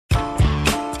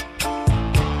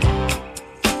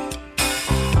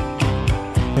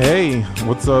Hey,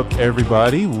 what's up,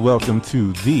 everybody? Welcome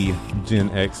to the Gen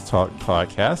X Talk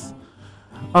podcast.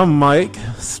 I'm Mike,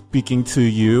 speaking to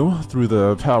you through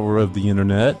the power of the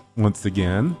internet once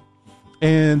again.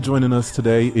 And joining us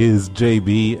today is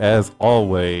JB, as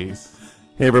always.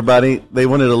 Hey, everybody. They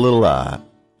wanted a little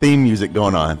theme music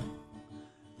going on.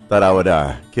 Thought I would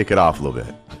kick it off a little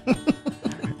bit.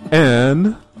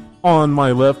 And on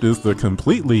my left is the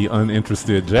completely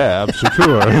uninterested Jab,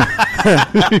 Shakur.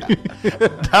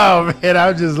 Oh, man,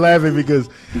 I was just laughing because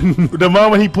the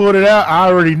moment he pulled it out, I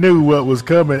already knew what was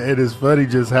coming. And it's funny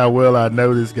just how well I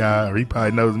know this guy, or he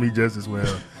probably knows me just as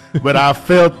well. But I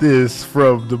felt this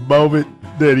from the moment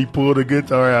that he pulled the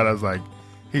guitar out. I was like,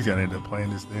 he's going to end up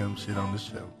playing this damn shit on the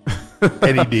show.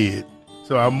 And he did.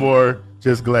 So I'm more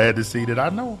just glad to see that I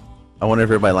know him. I wonder if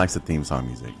everybody likes the theme song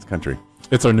music. It's country.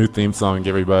 It's our new theme song,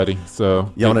 everybody.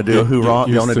 So you want to do a hoorah?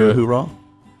 You want to do a hoorah?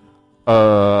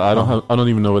 I don't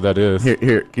even know what that is.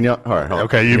 Here. Can you? All right. Hold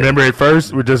Okay, you remember it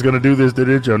first? We're just gonna do this to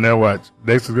the intro. Now watch.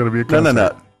 Next is gonna be a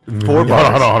concert. No. 4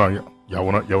 bars. Hold on. Y'all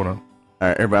wanna? All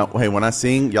right, everybody. Hey, when I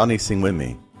sing, y'all need to sing with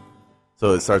me.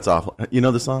 So it starts off. You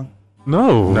know the song?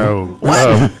 No.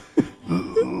 What?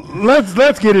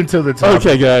 Let's get into the topic.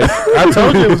 Okay, guys. I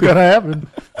told you it was gonna happen.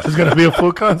 It's gonna be a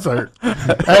full concert.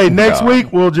 Hey, next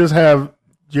week we'll just have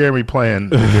Jeremy playing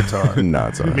the guitar. No,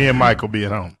 it's all right. Me and Mike will be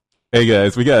at home. Hey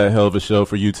guys, we got a hell of a show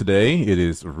for you today. It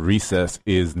is Recess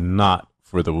is Not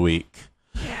for the Weak.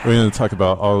 We're going to talk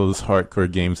about all those hardcore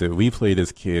games that we played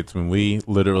as kids when we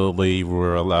literally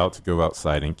were allowed to go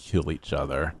outside and kill each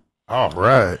other. All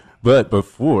right. But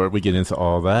before we get into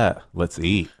all that, let's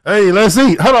eat. Hey, let's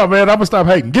eat. Hold on, man. I'm going to stop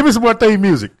hating. Give me some more theme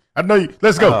music. I know you.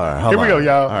 Let's go. Right, here we go,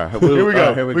 y'all. All right, here we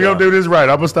go. We're going to do this right.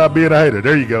 I'm going to stop being a hater.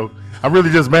 There you go. I'm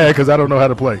really just mad because I don't know how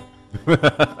to play.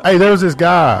 Hey, there was this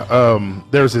guy.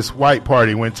 There was this white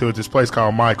party went to at this place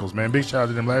called Michael's. Man, big shout out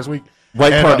to them last week.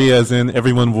 White party, as in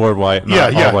everyone wore white,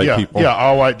 not all white people. Yeah,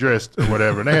 all white dressed or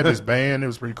whatever. And they had this band. It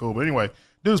was pretty cool. But anyway,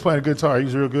 dude was playing a guitar. He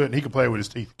was real good, and he could play with his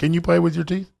teeth. Can you play with your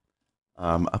teeth?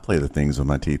 I play the things with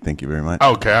my teeth. Thank you very much.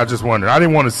 Okay, I just wondered. I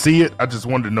didn't want to see it. I just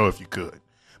wanted to know if you could.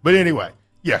 But anyway.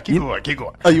 Yeah, keep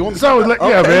going. Oh, you want me so, to?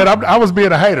 Yeah, man, I was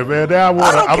being a hater, man. Now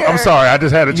I'm sorry. I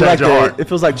just had to change your heart. It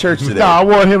feels like church today. No, I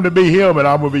want him to be him, and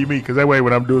I'm going to be me, because that way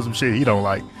when I'm doing some shit he don't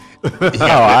like.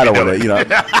 I don't want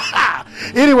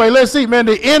to, Anyway, let's see, man.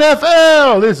 The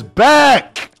NFL is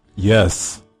back.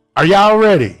 Yes. Are y'all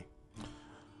ready?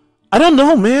 I don't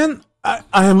know, man.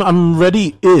 I'm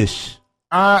ready-ish.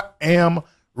 I am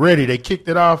ready. They kicked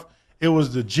it off. It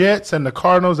was the Jets and the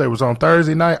Cardinals. It was on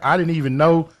Thursday night. I didn't even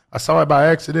know. I saw it by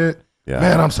accident. Yeah.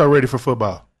 Man, I'm so ready for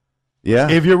football. Yeah.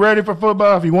 If you're ready for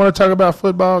football, if you want to talk about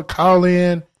football, call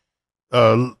in,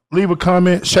 leave a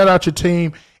comment, shout out your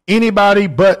team. Anybody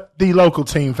but the local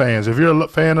team fans. If you're a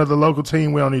fan of the local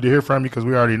team, we don't need to hear from you because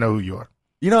we already know who you are.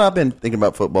 You know, I've been thinking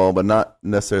about football, but not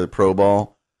necessarily pro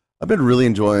ball. I've been really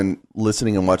enjoying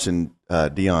listening and watching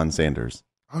Deion Sanders.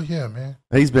 Oh, yeah, man.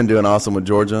 He's been doing awesome with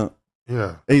Georgia.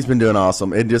 Yeah. He's been doing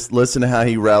awesome. And just listen to how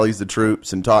he rallies the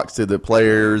troops and talks to the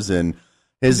players. And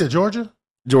Is it Georgia?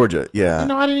 Georgia, yeah.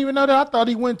 I didn't even know that. I thought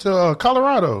he went to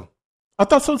Colorado. I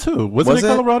thought so, too. Wasn't it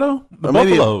Colorado? The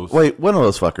Buffaloes. Wait, one of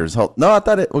those fuckers. No, I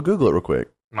thought it. Well, Google it real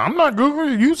quick. I'm not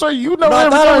Googling. You say you know I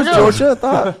everything thought it was else. Georgia. I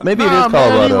thought. Maybe it is Man,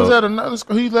 Colorado. he was at another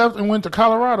school. He left and went to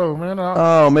Colorado, man.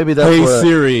 Oh, maybe that's Hey, what.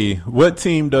 Siri, what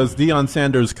team does Deion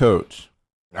Sanders coach?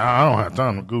 I don't have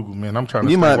time to Google, man. I'm trying to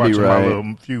You start might be watching right. my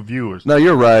little few viewers. No,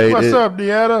 you're right. What's up,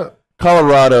 Deanna?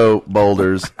 Colorado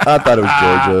Boulders. I thought it was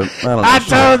Georgia. I don't know. I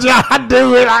told you I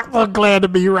do it. I'm so glad to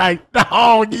be right.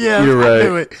 Oh, yeah. You're right. I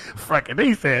knew it. Fucking,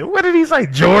 he said, what did he say?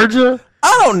 Georgia?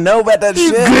 I don't know about that You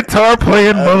shit. guitar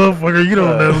playing motherfucker. You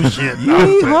don't know shit.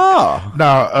 Yeehaw.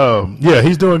 Now, yeah,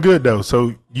 he's doing good, though.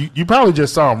 So you probably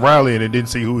just saw him rallying and didn't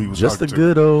see who he was Just a talking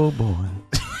good old boy.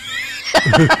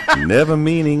 Never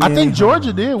meaning to. I think any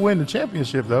Georgia did win the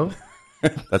championship, though.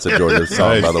 That's a Georgia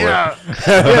song, by the way.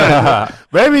 Yeah.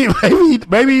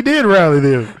 Maybe he did rally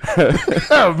there.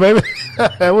 Maybe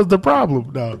that was the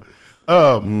problem. No.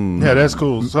 Yeah, that's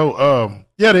cool. So,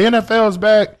 yeah, the NFL is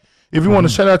back. If you want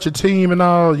to shout out your team and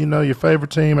all, you know, your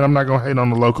favorite team, and I'm not going to hate on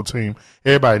the local team.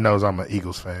 Everybody knows I'm an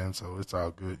Eagles fan, so it's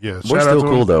all good. Yeah, We're still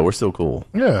cool, though. We're still cool.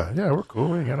 Yeah, we're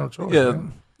cool. We ain't got no choice. Yeah.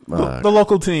 Man. The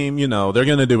local team, you know, they're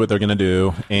going to do what they're going to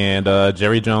do. And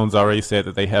Jerry Jones already said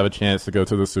that they have a chance to go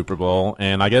to the Super Bowl.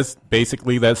 And I guess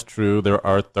basically that's true. There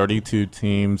are 32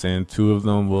 teams, and 2 of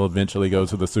them will eventually go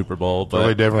to the Super Bowl. But So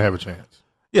they definitely have a chance.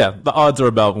 Yeah, the odds are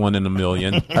about 1 in a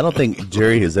million. I don't think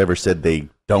Jerry has ever said they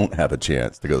don't have a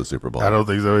chance to go to the Super Bowl. I don't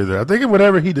think so either. I think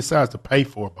whatever he decides to pay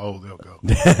for a bowl, they'll go.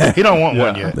 He don't want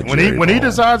one yet. The When Jerry he Bowl.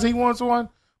 decides he wants one,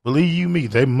 believe you me,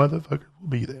 they motherfuckers will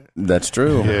be there. That's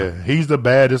true. Yeah, he's the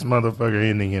baddest motherfucker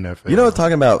in the NFL. You know,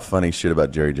 talking about funny shit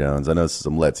about Jerry Jones. I know this is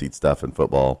some let's eat stuff in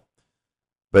football,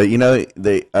 but you know,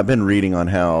 I've been reading on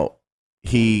how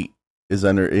he was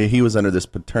under this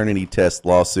paternity test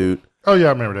lawsuit. Oh yeah,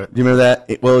 I remember that. Do you remember that?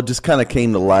 It just kind of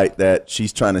came to light that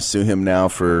she's trying to sue him now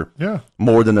for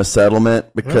more than a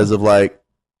settlement because of I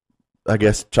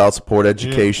guess child support,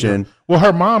 education. Yeah. Well,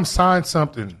 her mom signed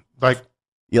something like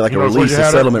a release, a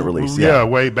settlement release. Yeah,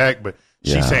 way back, but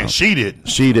she's saying she didn't.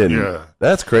 She didn't. Yeah,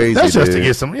 that's crazy. That's just to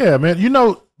get some. Yeah, man. You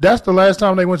know, that's the last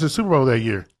time they went to the Super Bowl that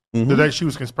year. The day she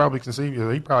was probably conceived.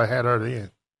 He probably had her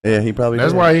then. Yeah, he probably.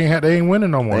 That's did. why they ain't winning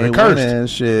no more. They ain't cursed. Winning,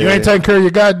 shit. You ain't taking care of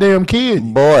your goddamn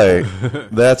kid. Boy,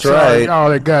 that's right. All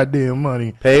that goddamn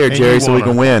money. Pay her, Jerry, so we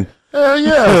can win. Hell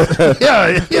yeah.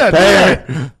 yeah. Pay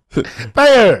her.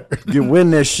 Pay her. You win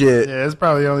this shit. Yeah, that's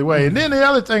probably the only way. And then the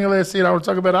other thing, let's see, I was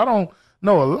talking about, I don't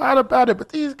know a lot about it, but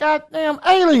these goddamn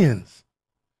aliens.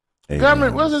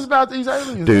 Government, what's this about these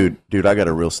aliens? Dude, I got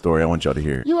a real story I want y'all to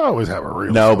hear. You always have a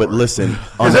real story. No, but listen.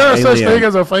 Is there such thing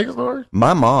as a fake story?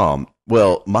 My mom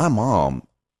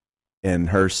and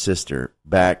her sister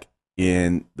back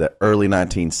in the early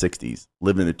 1960s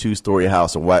lived in a 2-story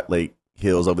house in White Lake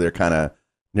Hills over there, kind of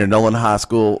near Nolan High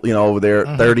School, you know, over there,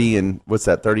 30 and what's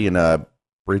that, 30 and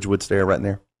Bridgewood Stair right in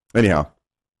there. Anyhow,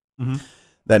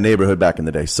 that neighborhood back in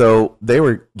the day. So they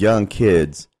were young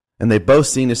kids, and they both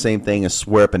seen the same thing and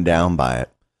swear up and down by it.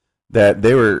 That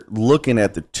they were looking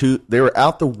at they were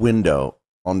out the window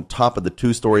on top of the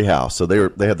 2-story house. So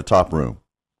they had the top room.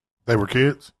 They were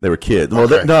kids? They were kids.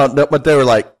 Okay. Well, no, but they were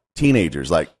like teenagers.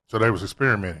 So they was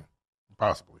experimenting,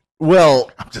 possibly. Well,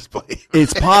 I'm just playing.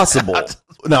 It's possible.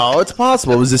 No, it's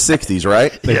possible. It was the 60s,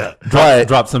 right? Yeah.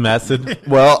 Drop some acid.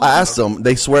 Well, I asked them.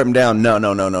 They swear them down. No.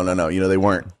 You know, they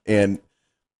weren't. And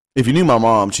if you knew my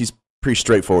mom, she's a pretty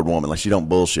straightforward woman. Like, she don't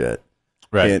bullshit.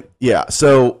 Right. And,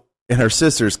 so, and her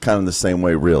sister's kind of the same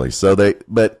way, really. So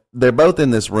but they're both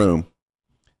in this room.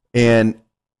 And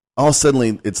all of a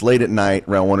sudden, it's late at night,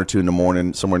 around 1 or 2 in the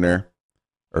morning, somewhere in there,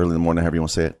 early in the morning, however you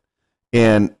want to say it.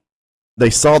 And they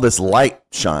saw this light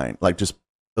shine, like just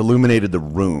illuminated the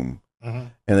room.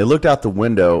 And they looked out the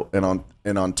window,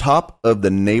 and on top of the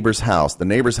neighbor's house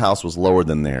was lower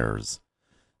than theirs.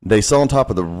 They saw on top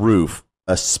of the roof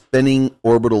a spinning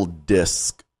orbital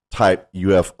disc type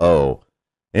UFO,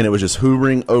 and it was just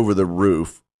hovering over the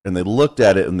roof. And they looked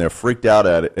at it, and they're freaked out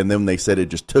at it. And then they said it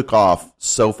just took off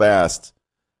so fast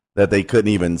that they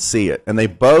couldn't even see it. And they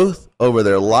both, over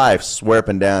their life, swear up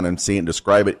and down and see it and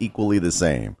describe it equally the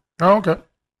same. Oh, okay.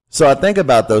 So I think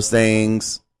about those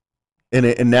things,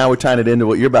 and now we're tying it into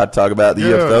what you're about to talk about, the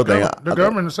UFO thing. The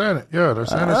government is saying it. Yeah, they're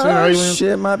saying it's aliens.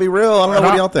 Shit might be real. I don't know.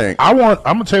 What do y'all think? I'm going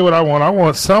to tell you what I want. I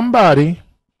want somebody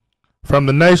from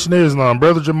the Nation of Islam,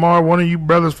 Brother Jamar, one of you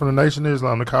brothers from the Nation of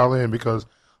Islam, to call in, because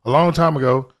a long time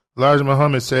ago, Elijah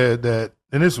Muhammad said that,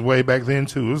 and this was way back then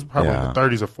too, it was probably in the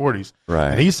 30s or 40s.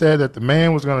 Right. And he said that the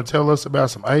man was going to tell us about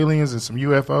some aliens and some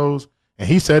UFOs, and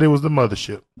he said it was the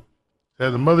mothership.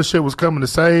 That the mothership was coming to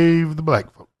save the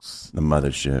black folks. The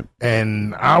mothership.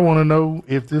 And I want to know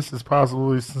if this is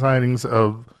possibly sightings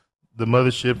of the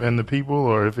mothership and the people,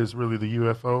 or if it's really the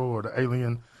UFO or the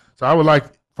alien. So I would like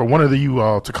for one of you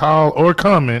all to call or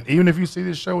comment, even if you see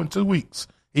this show in 2 weeks,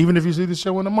 even if you see this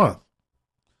show in a month.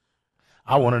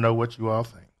 I want to know what you all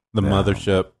think. The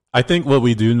mothership. I think what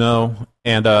we do know,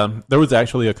 and there was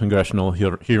actually a congressional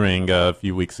hearing a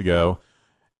few weeks ago,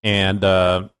 and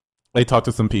they talked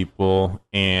to some people,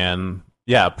 and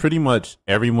pretty much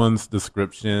everyone's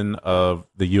description of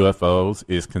the UFOs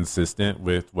is consistent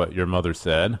with what your mother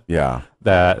said. Yeah.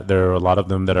 That there are a lot of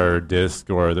them that are disc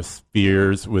or the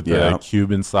spheres with the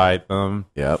cube inside them.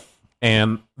 Yep.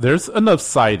 And there's enough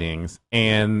sightings,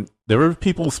 and there were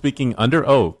people speaking under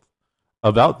oath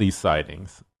about these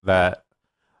sightings that,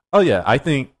 I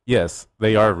think, yes,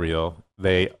 they are real.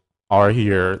 They are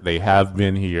here. They have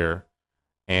been here.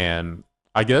 And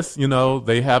I guess,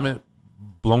 they haven't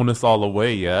blown us all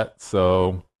away yet.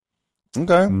 So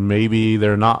maybe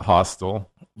they're not hostile.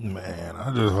 Man,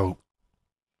 I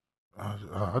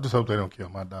just hope they don't kill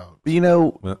my dog.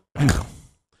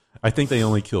 I think they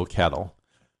only kill cattle.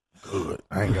 Good.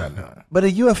 I ain't got none. But a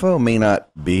UFO may not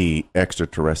be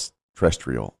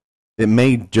extraterrestrial. It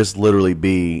may just literally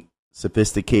be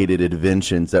sophisticated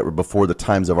inventions that were before the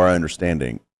times of our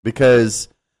understanding. Because,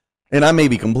 and I may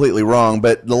be completely wrong,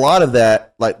 but a lot of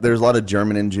that, like there's a lot of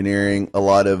German engineering, a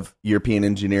lot of European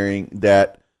engineering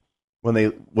that when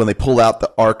they pull out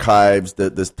the archives,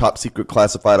 the top secret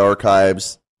classified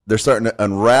archives, they're starting to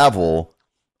unravel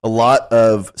a lot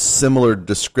of similar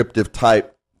descriptive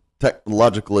type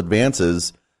technological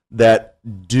advances that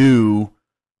do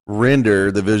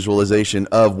render the visualization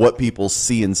of what people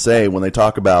see and say when they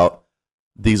talk about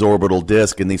these orbital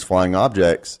discs and these flying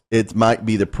objects. It might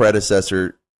be the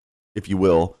predecessor, if you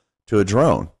will, to a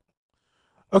drone.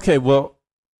 Okay, well,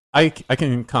 I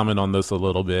can comment on this a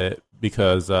little bit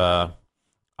because I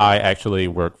actually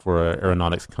work for an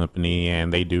aeronautics company,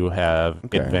 and they do have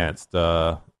advanced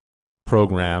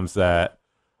programs that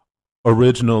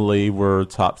originally were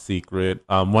top secret.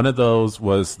 One of those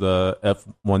was the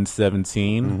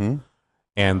F-117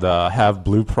 and Have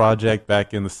Blue project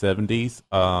back in the 70s.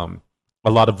 A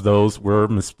lot of those were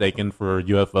mistaken for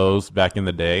UFOs back in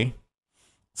the day.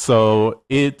 So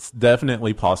it's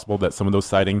definitely possible that some of those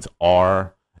sightings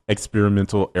are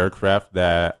experimental aircraft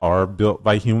that are built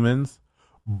by humans,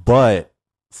 but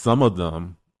some of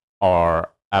them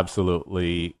are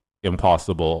absolutely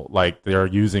impossible. Like, they're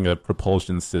using a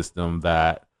propulsion system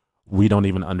that we don't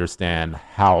even understand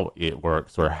how it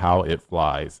works or how it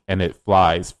flies. And it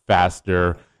flies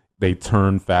faster, they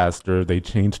turn faster, they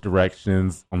change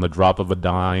directions on the drop of a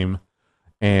dime,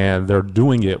 and they're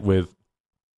doing it with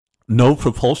no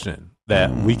propulsion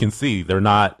that we can see. They're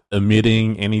not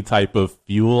emitting any type of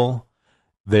fuel.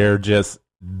 They're just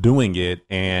doing it,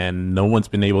 and no one's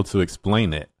been able to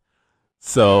explain it.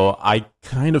 So I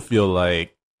kind of feel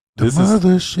like the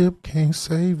mothership can't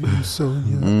save you, so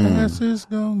your ass is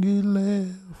gonna get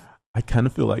left. I kind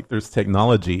of feel like there's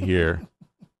technology here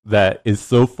that is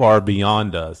so far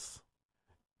beyond us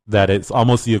that it's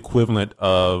almost the equivalent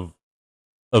of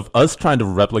us trying to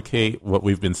replicate what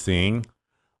we've been seeing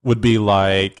would be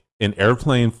like an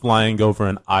airplane flying over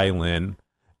an island,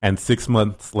 and 6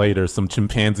 months later, some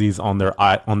chimpanzees on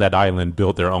that island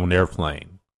built their own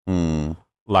airplane.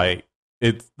 Like,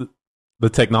 it's the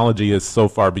technology is so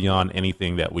far beyond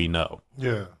anything that we know.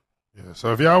 Yeah.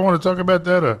 So if y'all want to talk about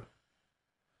that,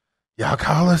 y'all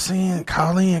call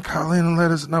in and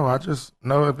let us know. I just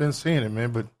know I've been seeing it,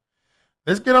 man. But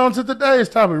let's get on to today's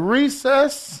topic.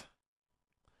 Recess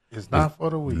is not for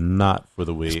the weak. Not for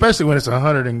the weak. Especially when it's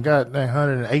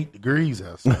 108 degrees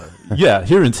outside. Yeah,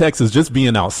 here in Texas, just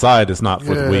being outside is not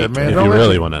for the weak, man, if you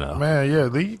really want to know.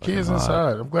 Man, leave your kids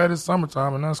inside. I'm glad it's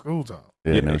summertime and not school time.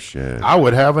 Yeah, no shit. I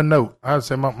would have a note. I'd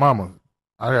say, my mama,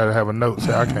 I got to have a note.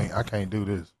 Say, I can't do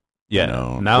this. Yeah.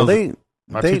 No. Now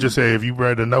my teacher said, if you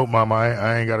write a note, mama,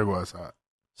 I ain't got to go outside.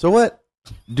 So what?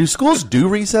 Do schools do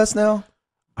recess now?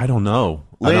 I don't know.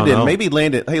 Maybe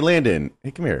Landon. Hey, Landon. Hey,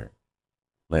 come here.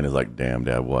 Landon's like, damn,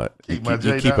 Dad, what? You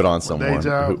keep it on someone.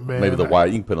 Maybe the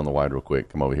wide. You can put it on the wide real quick.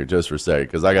 Come over here just for a second,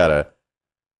 because I got a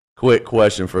quick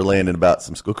question for Landon about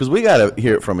some school, because we got to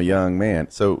hear it from a young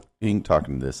man. So he can talk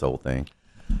into this whole thing.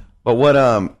 But what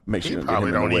make sure you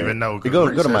probably don't even know. Go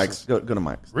to Mike's. Go to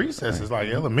Mike's. Recess is like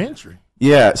elementary.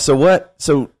 Yeah.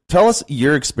 So tell us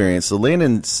your experience. So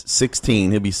Landon's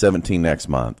 16. He'll be 17 next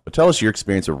month. But tell us your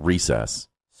experience of recess.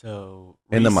 So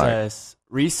in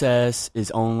recess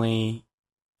is only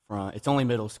it's only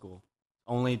middle school,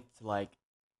 only to like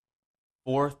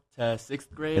 4th to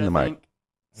 6th grade. I think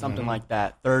something like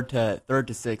that. Third to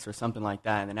 6th or something like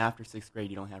that. And then after 6th grade,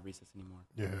 you don't have recess anymore.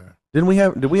 Yeah. Did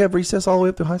we have recess all the way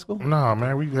up to high school? No,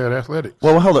 man, we had athletics.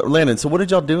 Well, hold up, Landon. So what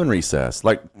did y'all do in recess?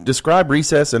 Like, describe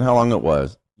recess and how long it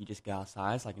was. You just go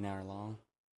outside. It's like an hour long.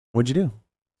 What'd you do?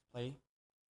 Play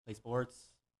sports.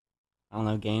 I don't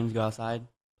know, games. Go outside,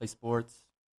 play sports.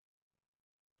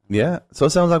 Yeah. So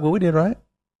it sounds like what we did, right?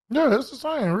 Yeah, it's the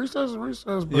same. Recess is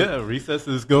recess. But yeah,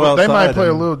 recesses go outside. They might play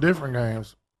a little different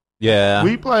games. Yeah.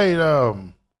 We played, I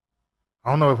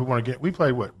don't know if we want to we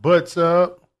played what? Butts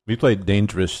Up. We played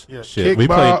dangerous shit.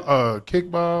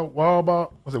 Kickball, wall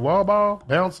ball. Was it wall ball?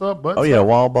 Bounce up, butts up? Oh, yeah,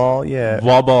 wall ball, yeah.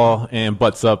 Wall ball and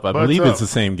butts up. I believe it's the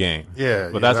same game. Yeah.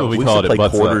 But that's what we called it, play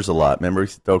butts quarters up. a lot. Remember, we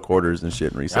used to throw quarters and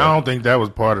shit in recess. I don't think that was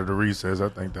part of the recess. I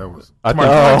think that was. Coin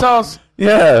toss?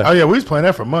 Yeah. Oh, yeah, we was playing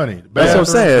that for money. That's what I'm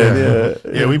saying.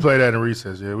 Yeah, we played that in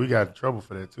recess. Yeah, we got in trouble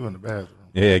for that, too, in the bathroom.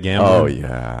 Yeah, gambling. Oh,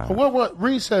 yeah. What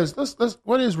recess?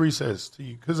 What is recess to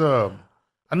you? Because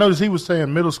I noticed he was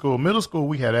saying middle school. Middle school,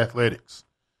 we had athletics.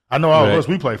 I know all of us,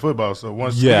 we play football, so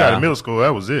once we got in middle school,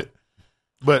 that was it.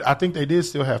 But I think they did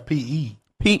still have PE.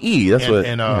 PE, that's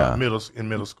in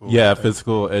middle school. Yeah,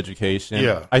 physical education.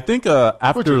 Yeah. I think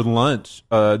after lunch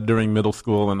during middle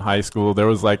school and high school, there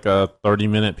was like a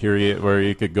 30-minute period where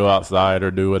you could go outside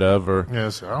or do whatever.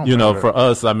 Yes, for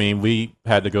us, I mean, we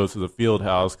had to go to the field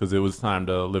house because it was time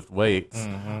to lift weights.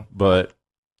 Mm-hmm. But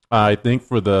I think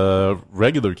for the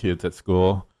regular kids at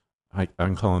school,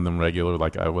 I'm calling them regular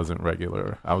like I wasn't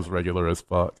regular. I was regular as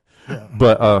fuck. Yeah.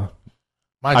 But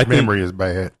my memory is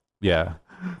bad. Yeah.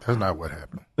 That's not what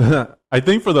happened. I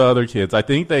think for the other kids, I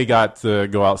think they got to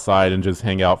go outside and just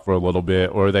hang out for a little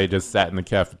bit, or they just sat in the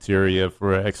cafeteria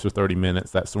for an extra 30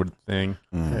 minutes, that sort of thing.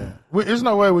 Yeah. There's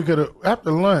no way we could have,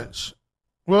 after lunch,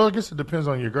 well, I guess it depends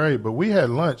on your grade, but we had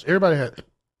lunch. Everybody had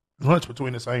lunch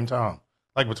between the same time,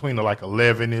 like between the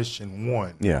 11-ish and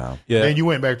 1. Yeah. Yeah. Then you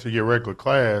went back to your regular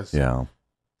class. Yeah.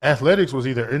 Athletics was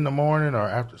either in the morning or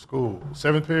after school,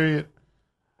 7th period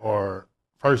or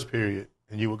first period,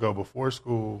 and you would go before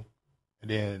school,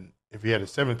 and then if you had a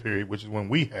 7th period, which is when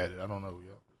we had it, I don't know.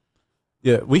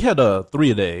 Yeah, we had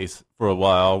 3-a-days for a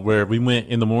while where we went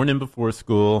in the morning before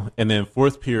school, and then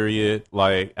 4th period,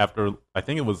 after, I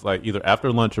think it was either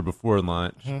after lunch or before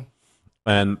lunch. Mm-hmm.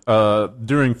 And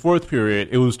during 4th period,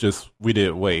 it was just, we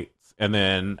did weights. And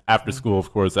then after school,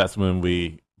 of course, that's when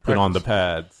we put on the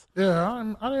pads.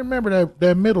 Yeah, I didn't remember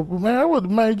that middle. Man, that would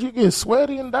have made you get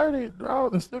sweaty and dirty.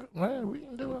 Man, we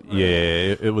didn't do it.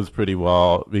 Yeah, it was pretty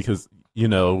wild because,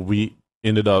 we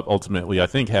ended up ultimately, I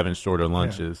think, having shorter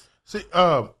lunches. See,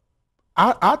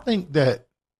 I think that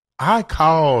I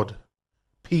called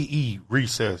PE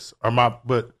recess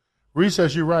but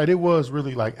recess, you're right. It was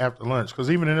really after lunch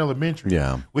because even in elementary,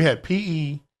 we had PE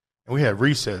and we had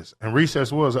recess, and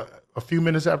recess was a few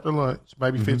minutes after lunch,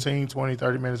 maybe 15, 20,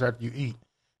 30 minutes after you eat,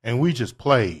 and we just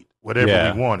played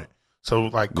whatever we wanted. So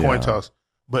coin toss,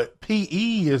 but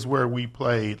PE is where we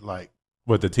played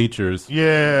what the teachers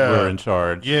were in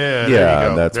charge.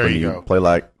 Yeah, that's when you play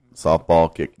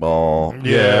softball, kickball.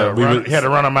 Yeah, we had to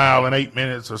run a mile in 8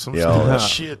 minutes or some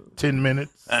shit, 10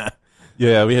 minutes.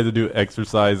 Yeah, we had to do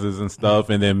exercises and stuff,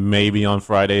 and then maybe on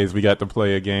Fridays we got to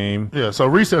play a game. Yeah, so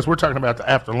recess, we're talking about the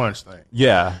after lunch thing.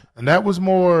 Yeah. And that was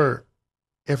more,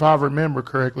 if I remember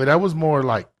correctly, that was more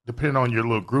depending on your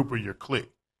little group or your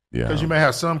clique. Yeah. Because you may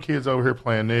have some kids over here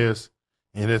playing this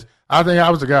and this. I think I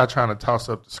was the guy trying to toss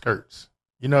up the skirts.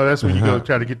 That's when you go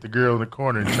try to get the girl in the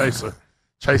corner and chase her.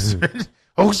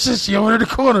 Oh, shit, she over in the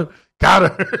corner.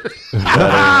 Got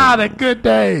her. The good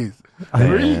days.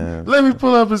 Let me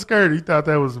pull up his skirt. He thought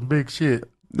that was some big shit.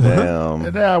 Damn.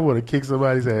 And now I would have kicked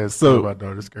somebody's ass. So, my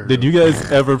daughter's skirt. Did you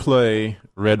guys ever play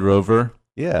Red Rover?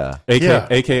 Yeah.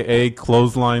 AKA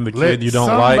clothesline the kid you don't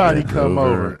like? Somebody come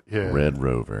over. Yeah. Red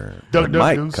Rover. Duck,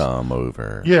 might Goose. come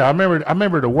over. Yeah, I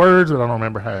remember the words, but I don't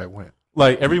remember how it went.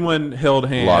 Everyone held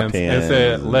hands and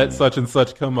said, "Let such and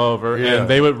such come over," and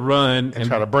they would run and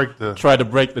try to break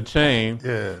the chain.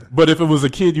 Yeah. But if it was a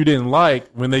kid you didn't like,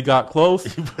 when they got close,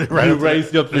 you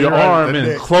raised up your arm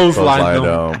and clotheslined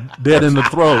them dead in the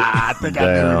throat. I think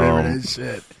I do remember that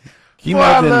shit. Can you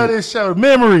imagine, I love this show.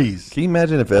 Memories. Can you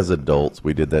imagine if as adults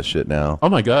we did that shit now? Oh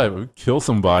my God, it would kill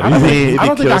somebody. I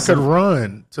don't think I could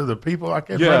run to the people. I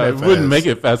can't run that it fast. wouldn't make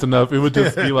it fast enough. It would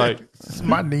just be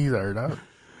my knees hurt. Huh?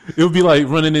 It would be like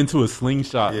running into a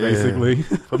slingshot, basically.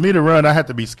 For me to run, I had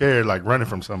to be scared, running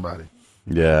from somebody.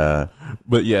 Yeah.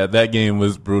 But yeah, that game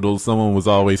was brutal. Someone was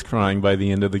always crying by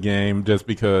the end of the game just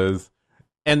because.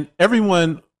 And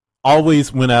everyone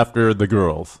always went after the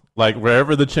girls.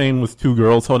 Wherever the chain was 2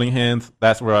 girls holding hands,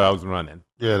 that's where I was running.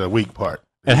 Yeah, the weak part.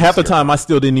 And half the time, I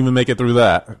still didn't even make it through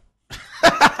that.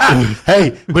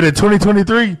 Hey, but in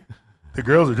 2023, the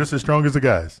girls are just as strong as the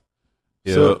guys.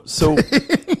 Yeah. So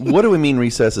what do we mean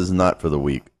recess is not for the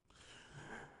weak?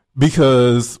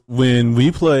 Because when we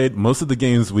played, most of the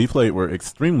games we played were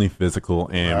extremely physical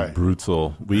and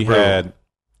brutal.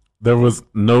 There was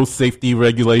no safety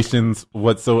regulations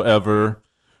whatsoever.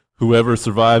 Whoever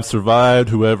survived, survived.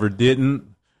 Whoever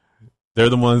didn't, they're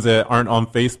the ones that aren't on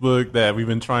Facebook that we've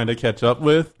been trying to catch up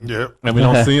with. Yep. And we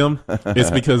don't see them. It's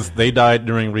because they died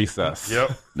during recess.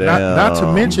 Yep. Not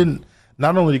to mention,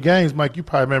 not only the games, Mike, you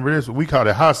probably remember this, but we called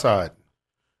it hot side.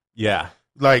 Yeah.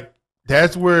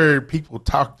 That's where people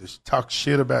talk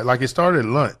shit about. It started at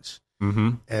lunch. Mm-hmm.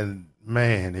 And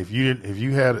man, if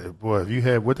you had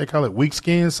what they call it, weak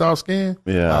skin, soft skin,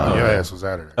 your ass was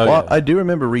out of there. Well, I do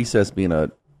remember recess being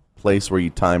a place where you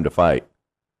timed a fight.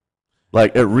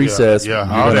 At recess, you're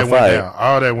all that fight. went down.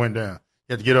 All that went down.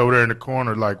 You had to get over there in the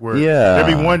corner, where there'd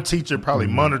be one teacher probably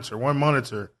one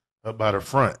monitor up by the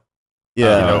front.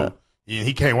 Yeah,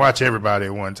 he can't watch everybody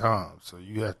at one time, so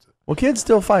you have to. Well, kids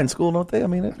still fight in school, don't they? I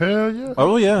mean, hell yeah.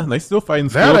 Oh yeah, they still fight in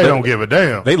school. Now they don't give a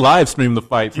damn. They live stream the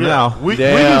fights now. We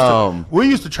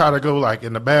used to try to go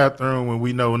in the bathroom when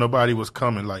we know nobody was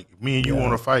coming. Me and you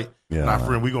want to fight, and our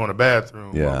friend, we go in the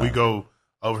bathroom. Yeah. We go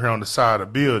over here on the side of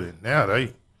the building. Now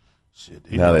they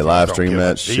live stream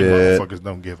that shit. These motherfuckers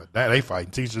don't give a damn. They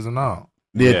fighting teachers and all.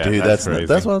 Yeah, dude, that's crazy.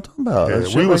 That's what I'm talking about.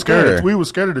 Yeah, we were scared. We were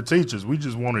scared of the teachers. We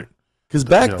just wanted because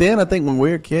back then, I think when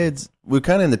we were kids, we were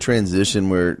kind of in the transition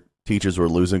where teachers were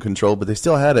losing control, but they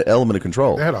still had an element of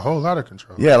control. They had a whole lot of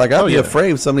control. Yeah, like I'd be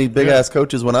afraid of some of these big ass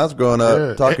coaches when I was growing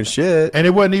up talking shit. And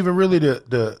it wasn't even really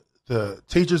the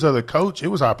teachers or the coach. It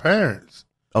was our parents.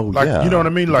 Oh, like, yeah. You know what I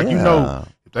mean? Like, you know,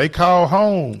 if they call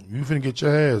home, you finna get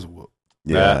your ass whooped.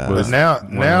 Yeah. But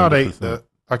now they,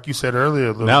 like you said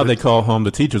earlier. Now they call home,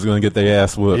 the teacher's going to get their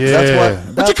ass whooped. Yeah.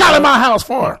 What you calling my house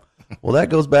for? Well, that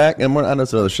goes back, and I know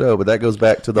it's another show, but that goes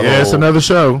back to the whole. It's another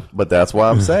show. But that's why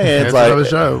I'm saying it's like another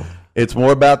show. It's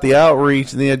more about the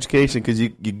outreach and the education because you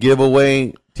give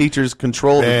away teachers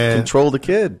control the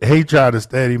kid. He tried to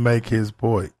steady make his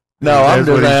point. No, that's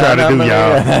what he's trying to do,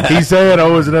 y'all. He said,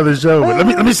 "Oh, it's another show." But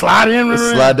let me slide in.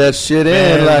 Slide that shit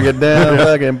in like a damn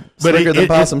fucking slicker than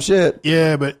possum shit.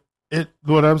 Yeah, but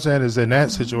what I'm saying is in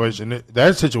that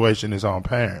situation is on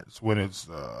parents when it's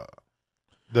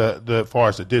the far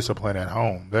as the discipline at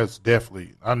home. That's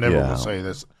definitely I never would say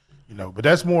that's but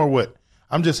that's more what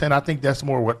I'm just saying. I think that's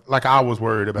more what like I was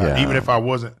worried about. Even if I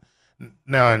wasn't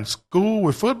now in school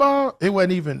with football, it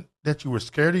wasn't even that you were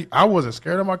scared. I wasn't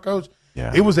scared of my coach.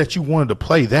 Yeah. It was that you wanted to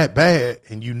play that bad,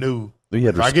 and you knew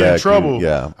if I get in trouble,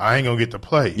 I ain't gonna get to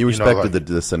play. You respected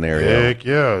the scenario. Heck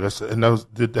yeah,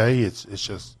 today it's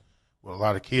just a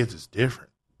lot of kids it's different.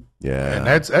 Yeah, and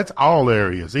that's all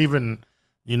areas, even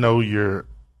your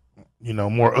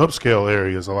more upscale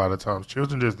areas. A lot of times,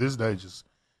 children this day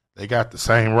they got the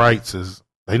same rights as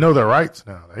they know their rights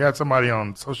now. They got somebody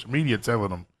on social media telling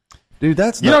them. Dude,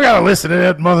 you don't gotta listen to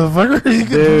that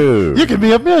motherfucker. You can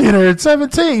be a millionaire at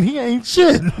 17. He ain't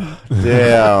shit.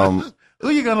 Damn. Who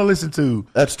you gonna listen to?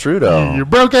 That's true though. Your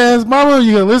broke ass mama.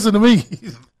 You gonna listen to me?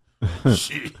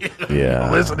 Shit. Yeah.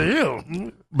 Listen to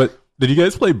him. But did you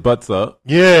guys play Butts Up?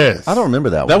 Yes. I don't remember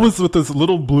that one. That was with this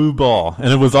little blue ball,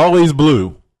 and it was always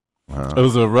blue. It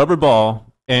was a rubber ball,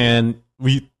 and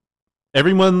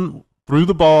everyone threw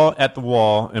the ball at the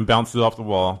wall and bounced it off the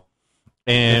wall.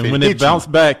 And when it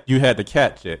bounced back, you had to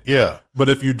catch it. Yeah. But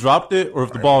if you dropped it or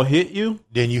if the ball hit you,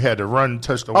 then you had to run and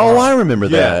touch the wall. Oh, I remember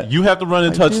that. You have to run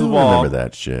and touch the wall. I remember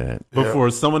that shit. Before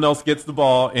someone else gets the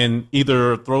ball and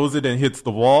either throws it and hits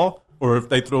the wall, or if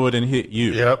they throw it and hit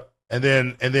you. Yep. And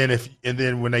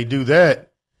then when they do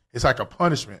that, it's like a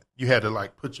punishment. You had to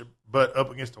like put your butt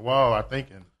up against the wall, I think,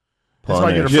 and that's why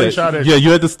you get a free shot at you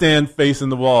had to stand facing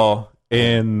the wall,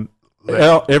 and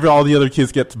all the other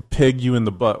kids get to peg you in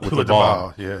the butt with the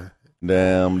ball. Yeah.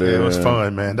 Damn, dude. Yeah, it was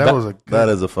fun, man. That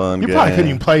is a fun game. You probably couldn't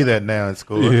even play that now in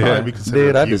school. Yeah.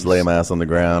 Dude, I'd just lay my ass on the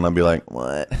ground. I'd be like,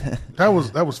 what? That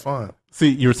was fun. See,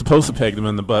 you were supposed to peg them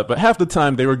in the butt, but half the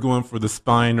time they were going for the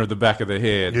spine or the back of the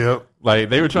head. Yep. Like,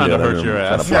 they were trying to hurt your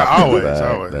ass. Yeah, always.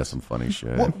 That's some funny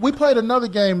shit. Well, we played another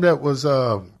game that was,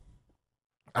 I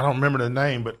don't remember the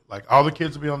name, but like all the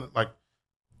kids would be on, like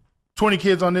 20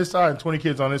 kids on this side and 20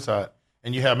 kids on this side.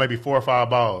 And you have maybe 4 or 5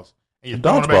 balls. And you're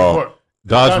Dodgeball.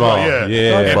 Dodgeball,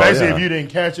 yeah. And basically, if you didn't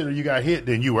catch it or you got hit,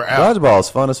 then you were out. Dodgeball is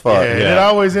fun as fuck. Yeah, and it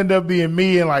always ended up being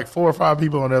me and like 4 or 5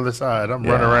 people on the other side. I'm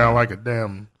running around like a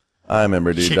damn. I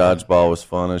remember, dude. Dodgeball was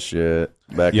fun as shit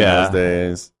back in those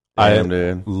days. I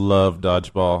love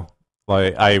dodgeball.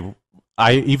 Like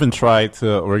I even tried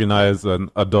to organize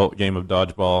an adult game of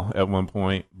dodgeball at one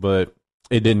point, but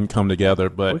it didn't come together.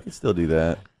 But we can still do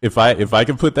that. If I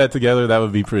could put that together, that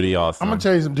would be pretty awesome. I'm gonna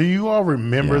tell you something. Do you all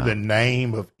remember the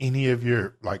name of any of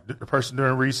your the person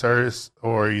doing research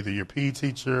or either your PE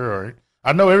teacher or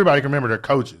I know everybody can remember their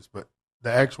coaches, but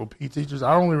the actual PE teachers,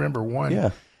 I only remember one. Yeah.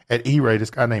 At E-Ray, this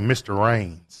guy named Mr.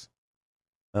 Raines.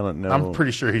 I don't know. I'm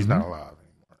pretty sure he's not alive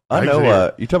anymore. I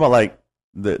know. You talking about like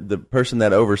the person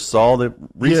that oversaw the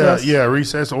recess? Yeah,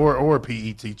 recess or a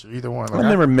PE teacher, either one. Like, I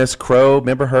remember Miss Crow.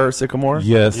 Remember her at Sycamore?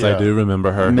 Yes, I do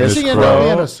remember her. Miss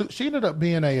Crow. She ended up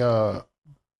being a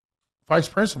vice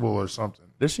principal or something.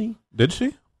 Did she? Did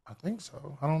she? I think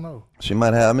so. I don't know. She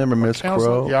might have. I remember Miss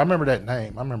Crow. Yeah, I remember that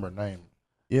name. I remember her name.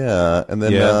 Yeah, and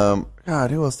then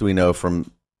God, who else do we know from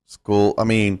school? I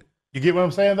mean, you get what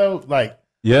I'm saying though? Like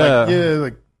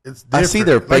it's different. I see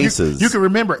their faces. You can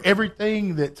remember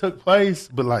everything that took place,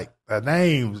 but like the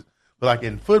names. But like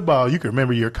in football, you can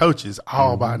remember your coaches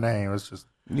all by name. It's just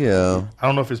I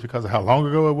don't know if it's because of how long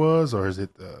ago it was, or is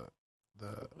it the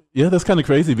Yeah, that's kind of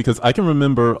crazy because I can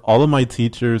remember all of my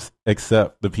teachers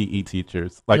except the PE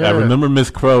teachers. Like I remember Miss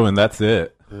Crow, and that's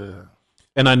it. Yeah.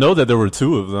 And I know that there were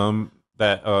 2 of them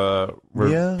that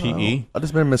were PE. I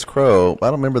just remember Miss Crow. I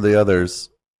don't remember the others.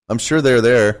 I'm sure they're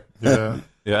there. Yeah.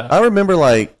 Yeah. I remember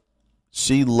like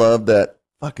she loved that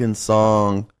fucking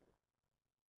song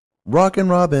Rockin'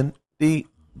 Robin. We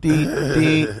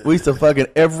used to fucking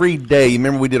every day. You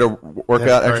remember we did a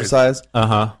workout exercise?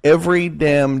 Uh-huh. Every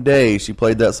damn day she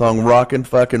played that song Rockin'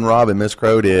 fucking Robin, Miss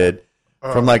Crow did.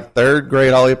 from like third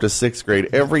grade all the way up to sixth grade.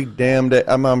 Every damn day.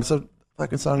 I'm so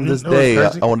fucking song to this day.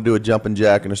 I want to do a jumping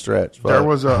jack and a stretch. Fuck. There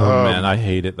was a man, I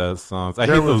hated those songs. I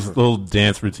hate those little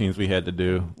dance routines we had to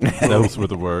do. Those were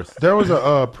the worst. There was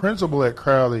a principal at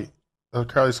Crowley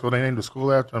School. They named the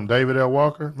school after him, David L.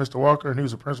 Walker, Mr. Walker, and he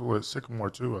was a principal at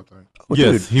Sycamore too, I think. Well,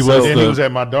 yes, dude, he was. And he was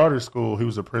at my daughter's school. He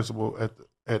was a principal at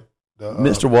the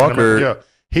Mr. Walker. Yeah,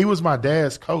 he was my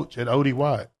dad's coach at O.D.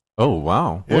 Wyatt. Oh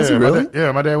wow! Was he really?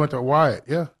 My dad went to Wyatt.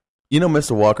 Yeah. You know,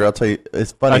 Mr. Walker, I'll tell you,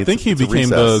 it's funny. I think he became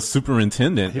the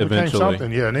superintendent He eventually. became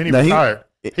something, yeah, and then he retired.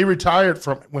 He retired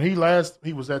from when he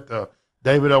was at the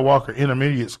David L. Walker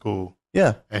Intermediate School.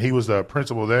 Yeah, and he was the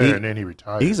principal there, and then he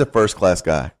retired. He's a first class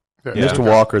guy. Yeah. Mr.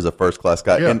 Walker is a first class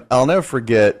guy, Yeah. and I'll never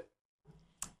forget.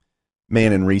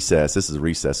 Man, in recess, this is a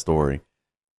recess story.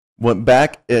 Went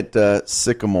back at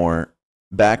Sycamore,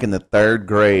 back in the third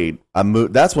grade. I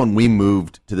moved. That's when we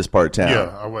moved to this part of town.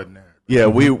 Yeah, I wasn't there. Yeah,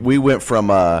 we went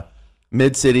from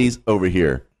mid cities over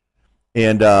here,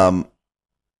 and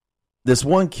this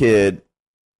one kid,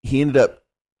 he ended up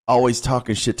always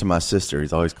talking shit to my sister.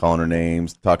 He's always calling her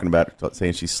names, talking about her,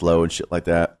 saying she's slow and shit like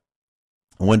that.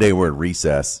 And one day we're at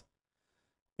recess,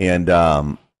 and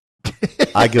I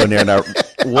go in there and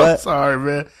what? I'm sorry,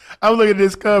 man. I'm looking at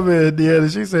this comment,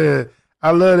 and she said,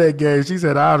 "I love that game." She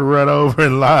said, "I'd run over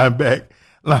and line back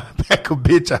a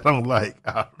bitch I don't like."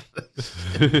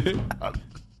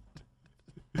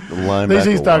 Then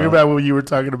she's talking about when you were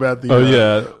talking about the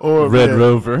Red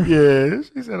Rover. Yeah,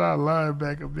 she said I lied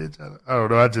back a bitch. I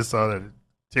don't know. I just saw that it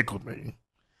tickled me.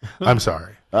 I'm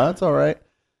sorry. That's all right.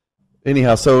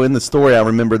 Anyhow, so in the story, I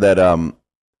remember that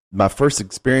my first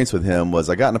experience with him was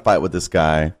I got in a fight with this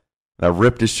guy, and I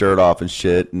ripped his shirt off and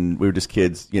shit, and we were just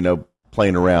kids,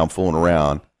 playing around, fooling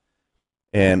around.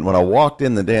 And when I walked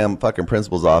in the damn fucking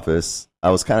principal's office,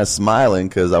 I was kind of smiling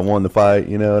because I won the fight,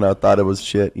 and I thought it was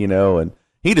shit, and the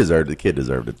kid deserved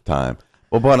it at the time.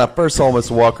 Well, but when I first saw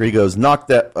Mr. Walker, he goes, knock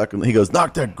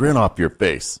that grin off your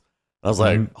face. I was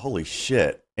like, holy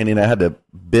shit. And then I had to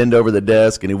bend over the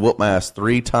desk, and he whooped my ass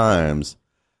 3 times.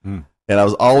 And I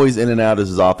was always in and out of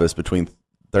his office between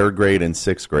third grade and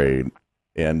sixth grade.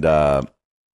 And I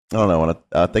don't know, when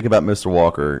I think about Mr.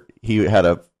 Walker, he had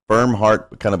a firm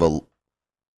heart, kind of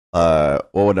a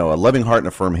loving heart and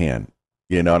a firm hand,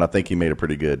 and I think he made a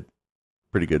pretty good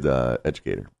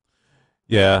educator.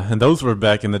 Yeah, and those were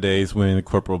back in the days when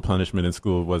corporal punishment in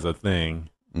school was a thing.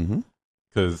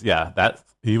 Because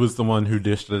he was the one who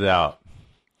dished it out.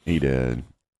 He did.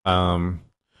 But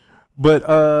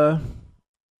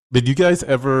did you guys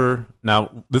ever?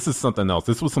 Now this is something else.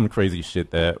 This was some crazy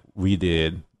shit that we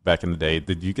did back in the day.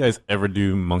 Did you guys ever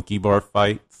do monkey bar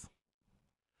fights?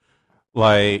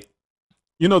 Like,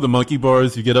 the monkey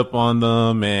bars, you get up on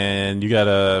them and you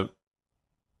gotta,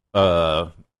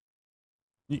 I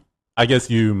guess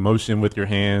you motion with your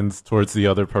hands towards the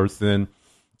other person,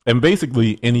 and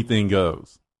basically anything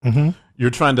goes. You're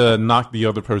trying to knock the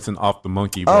other person off the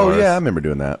monkey bars. Oh, yeah, I remember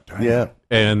doing that. Yeah.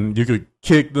 And you could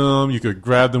kick them, you could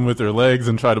grab them with their legs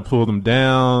and try to pull them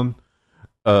down.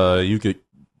 You could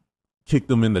kick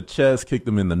them in the chest, kick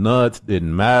them in the nuts,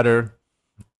 didn't matter.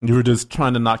 You were just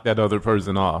trying to knock that other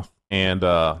person off. And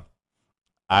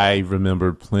I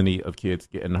remember plenty of kids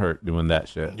getting hurt doing that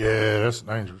shit. Yeah, that's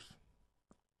dangerous.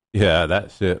 Yeah,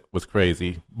 that shit was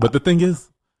crazy. But the thing is,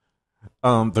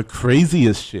 the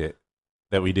craziest shit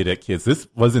that we did at kids, this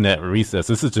wasn't at recess.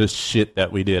 This is just shit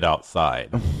that we did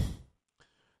outside.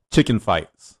 Chicken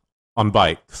fights on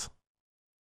bikes.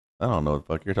 I don't know what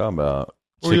the fuck you're talking about.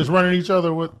 We're just running each other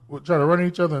trying to run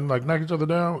each other and like knock each other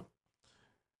down.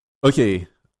 Okay,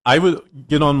 I would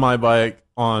get on my bike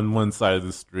on one side of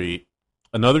the street.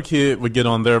 Another kid would get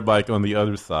on their bike on the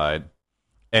other side.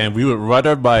 And we would ride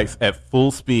our bikes at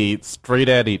full speed straight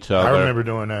at each other. I remember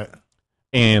doing that.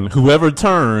 And whoever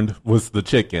turned was the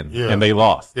chicken, and they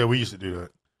lost. Yeah, we used to do that.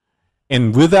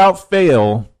 And without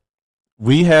fail,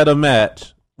 we had a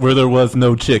match where there was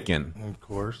no chicken. Of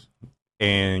course.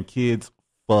 And kids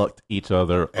fucked each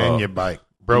other and up. your bike.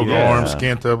 Broke arms,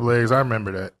 skint up legs. I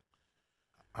remember that.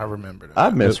 I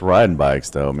miss riding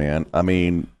bikes, though, man. I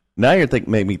mean, now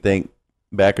made me think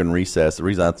back in recess. The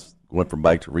reason I went from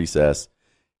bike to recess,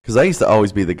 because I used to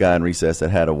always be the guy in recess that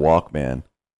had a Walkman.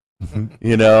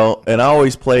 And I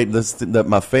always played this.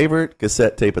 My favorite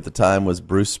cassette tape at the time was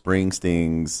Bruce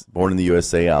Springsteen's "Born in the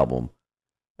USA" album.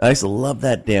 I used to love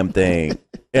that damn thing,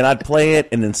 and I'd play it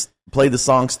and then play the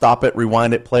song, stop it,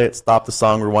 rewind it, play it, stop the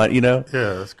song, rewind. Yeah,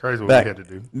 that's crazy what we had to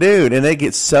do, dude. And they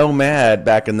get so mad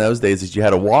back in those days that you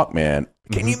had a Walkman.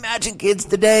 Can you imagine kids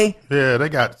today? Yeah, they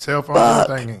got cell phones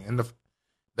and everything, and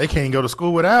they can't go to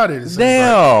school without it.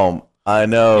 Damn. Like. I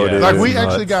know, Yeah. dude. Like we nuts.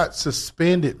 actually got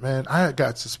suspended, man. I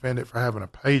got suspended for having a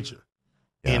pager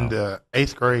in the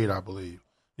 8th grade, I believe.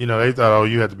 You know, they thought, oh,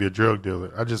 you had to be a drug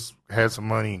dealer. I just had some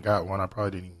money and got one. I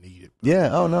probably didn't even need it. Yeah.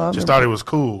 Oh no. I Just remember. thought it was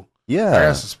cool. I Yeah.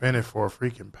 got suspended for a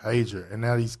freaking pager, and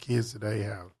now these kids today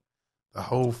have the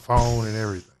whole phone and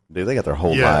everything. Dude, they got their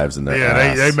whole lives in their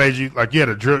Yeah, they ass. made you like you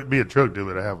had to be a drug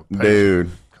dealer to have a pager.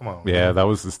 Dude. Come on. Yeah, man. that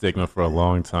was the stigma for a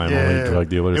long time. Yeah. Only drug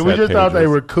dealers. And we had just thought they pagers.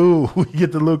 were cool. We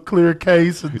get the little clear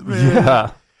case. And, man,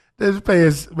 Yeah, they just pay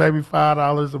us maybe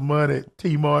 $5 a month at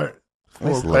T-Mart I for a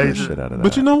used to love the pager. shit out of that.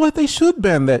 but you know what? They should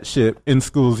ban that shit in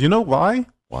schools. You know why?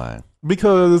 why?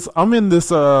 Because I'm in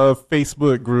this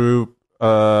Facebook group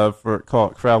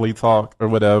called Crowley Talk or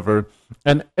whatever,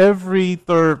 and every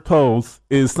third post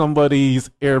is somebody's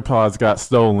AirPods got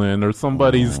stolen or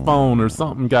somebody's phone or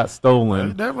something got They stolen.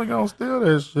 definitely gonna steal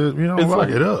that shit. You don't It's lock like-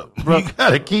 it up. You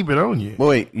gotta keep it on you. Well,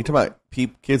 wait, you talking about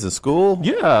kids in school?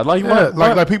 Yeah, like Yeah, what?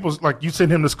 like people like you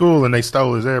send him to school and they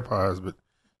stole his AirPods, but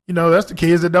you know that's the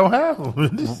kids that don't have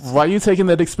them. Why are you taking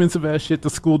that expensive ass shit to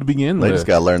school to begin They with? just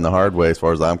got to learn the hard way, as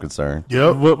far as I'm concerned.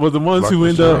 Yep, Well, the ones Like who the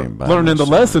end shame, up learning the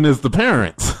shame. lesson is the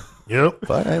parents. yep,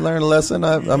 If I ain't learned a lesson,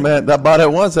 I bought it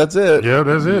once. That's it. yeah.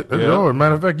 That's it. That's Yeah. yours.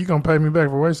 Matter of fact, you gonna pay me back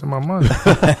for wasting my money.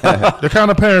 The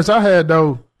kind of parents I had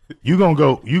though, you gonna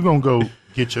go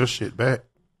get your shit back.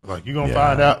 Like you gonna Yeah.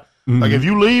 find out. Like if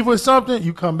you leave with something,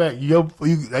 you come back.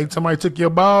 Somebody took your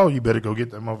ball. You better go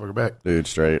get that motherfucker back. Dude,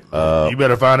 straight You up.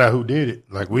 better find out who did it.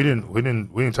 Like we didn't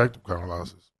take the kind of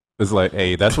losses. It's like,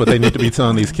 hey, that's what they need to be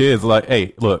telling these kids. Like,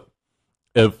 hey, look,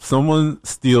 if someone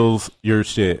steals your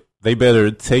shit, they better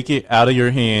take it out of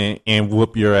your hand and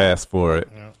whoop your ass for it.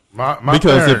 My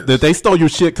Because parents, if they stole your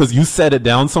shit because you set it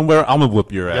down somewhere, I'm gonna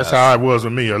whoop your ass. that's how it was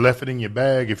with me. I left it in your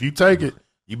bag. If you take it,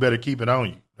 you better keep it on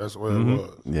you. That's what it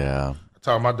was. Yeah. I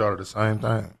taught my daughter the same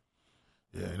thing.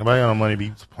 Yeah, nobody got no money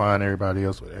be supplying everybody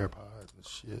else with AirPods and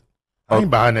shit. I ain't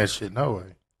buying that shit no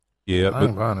way. Yeah, I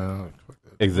ain't but buying that. Fuck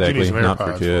that. Exactly, You need some not for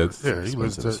AirPods kids. it. Yeah, you Expensive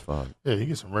listen as to. fuck. Yeah, you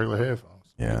get some regular headphones.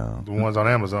 Yeah. The ones on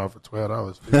Amazon for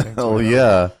 $12, $15, Oh, $20.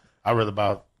 yeah. I'd rather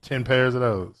buy 10 pairs of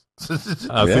those. Yeah.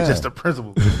 It's just the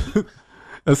principle.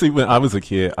 let's see. When I was a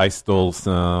kid, I stole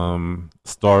some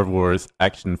Star Wars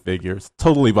action figures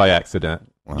totally by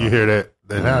accident. You hear that?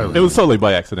 It was totally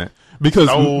by accident because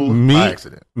Stole me, by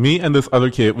accident. me and this other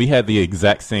kid, we had the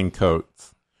exact same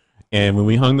coats, and when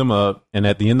we hung them up, and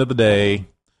at the end of the day,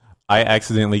 I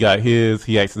accidentally got his,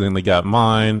 he accidentally got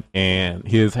mine, and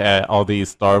his had all these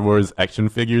Star Wars action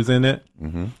figures in it.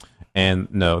 Mm-hmm. And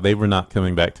no, they were not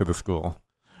coming back to the school.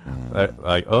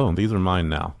 Like, oh, these are mine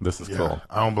now. This is Yeah, cool.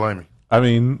 I don't blame you. I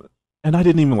mean, and I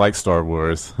didn't even like Star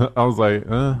Wars. I was like,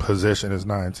 Possession is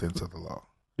 9 tenths of the law.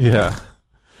 yeah.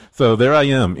 So there I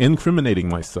am, incriminating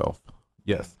myself.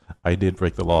 Yes, I did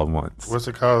break the law once. What's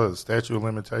it called? The statute of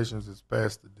limitations is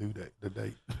past the due date. The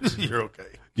date. You're okay.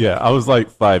 Yeah, I was like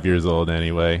 5 years old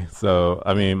anyway. So,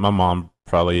 I mean, my mom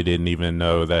probably didn't even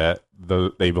know that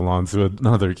they belonged to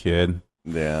another kid.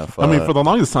 Yeah. I mean, for the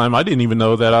longest time, I didn't even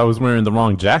know that I was wearing the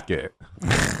wrong jacket.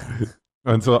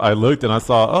 Until I looked and I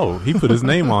saw, oh, he put his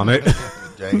name on it.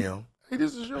 Damn. Hey,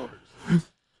 this is yours.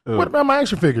 What about my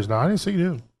action figures now? I didn't see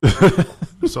them.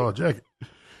 I saw a jacket.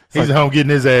 He's at home getting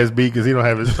his ass beat because he don't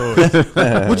have his toys.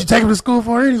 What'd you take him to school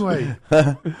for anyway?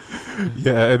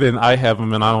 Yeah, and then I have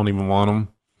them and I don't even want them.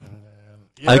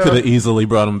 Yeah, I could have easily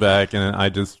brought them back and I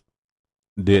just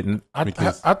didn't.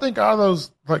 Because I think all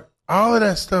those, like, all of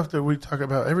that stuff that we talk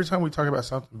about, every time we talk about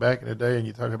something back in the day and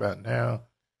you talk about now,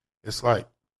 it's like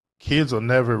kids will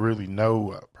never really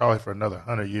know. Probably for another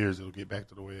 100 years, it'll get back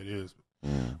to the way it is.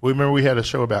 We remember we had a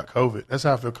show about COVID. That's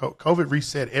how I feel. COVID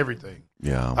reset everything.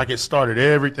 Yeah. Like it started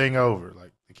everything over.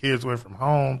 Like the kids went from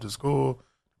home to school,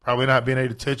 probably not being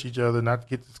able to touch each other, not to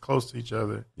get this close to each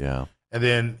other. Yeah. And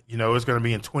then, you know, it's going to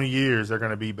be in 20 years, they're going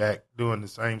to be back doing the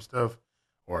same stuff,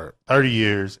 or 30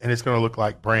 years, and it's going to look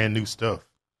like brand new stuff.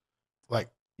 Like,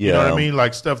 you know what I mean?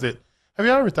 Like stuff that, have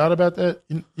you ever thought about that?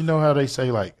 You know how they say,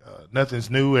 like,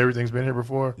 nothing's new, everything's been here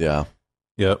before? Yeah.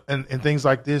 yep. And things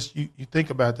like this, you think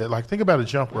about that. Like, think about a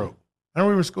jump rope. Remember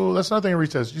we were in school? That's another thing in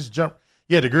recess. You just jump.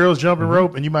 Yeah, the girls jumping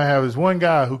rope, and you might have this one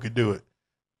guy who could do it.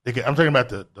 I'm talking about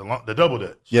the double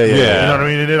dutch. Yeah. Yeah. Yeah. You know what I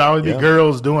mean? And it'd always be Yeah.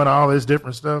 girls doing all this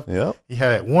different stuff. Yep. He had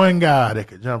that one guy that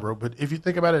could jump rope. But if you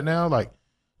think about it now, like,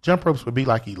 jump ropes would be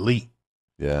like elite.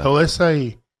 Yeah. So let's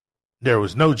say there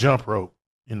was no jump rope.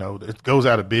 You know, it goes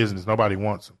out of business. Nobody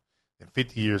wants them. And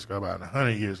 50 years go by, and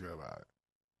 100 years go by,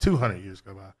 200 years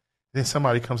go by. Then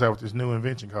somebody comes out with this new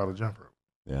invention called a jump rope.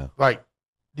 Yeah. Like,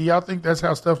 do y'all think that's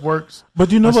how stuff works?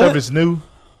 But you know When stuff what? is new?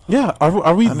 Yeah,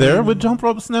 are we there with jump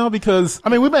ropes now? Because I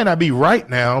mean, we may not be right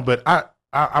now, but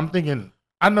I'm thinking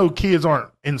I know kids aren't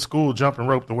in school jumping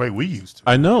rope the way we used to.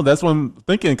 I know. That's what I'm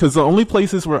thinking. Because the only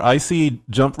places where I see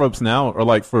jump ropes now are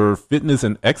like for fitness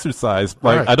and exercise.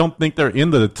 Like Right. I don't think they're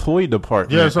in the toy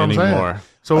department Yeah, that's what I'm anymore. saying.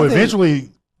 So I think- eventually,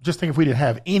 just think if we didn't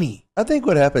have any. I think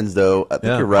what happens though, I think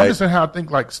Yeah. you're I'm right. just saying how I think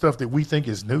like stuff that we think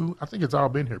is new. I think it's all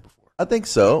been here before. I think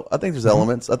so. I think there's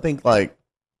elements. I think like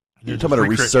you're just talking about a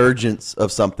recreate- resurgence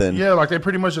of something. Yeah, like they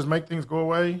pretty much just make things go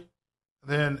away.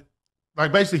 Then,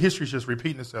 like basically, history's just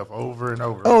repeating itself over and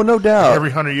over. Oh, no doubt. Every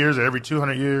 100 years or every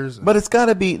 200 years. But it's got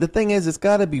to be, the thing is, it's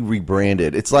got to be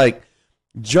rebranded. It's like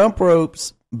jump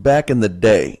ropes back in the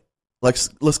day. Like,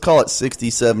 let's call it 60s,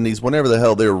 70s, whenever the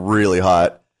hell they were really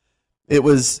hot. It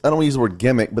was, I don't want to use the word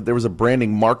gimmick, but there was a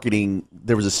branding, marketing,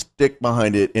 there was a stick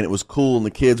behind it, and it was cool, and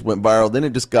the kids went viral. Then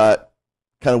it just got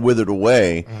kind of withered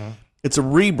away. Mm-hmm. It's a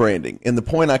rebranding. And the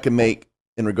point I can make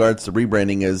in regards to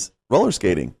rebranding is roller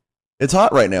skating. It's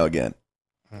hot right now again.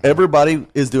 Everybody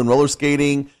is doing roller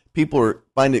skating. People are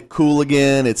find it cool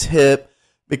again. It's hip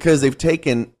because they've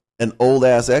taken an old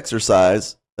ass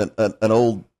exercise, an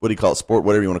old, what do you call it, sport,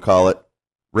 whatever you want to call it,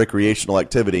 recreational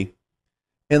activity,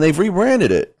 and they've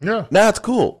rebranded it. Yeah. Now it's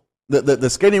cool. The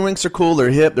skating rinks are cool. They're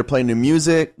hip. They're playing new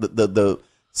music. The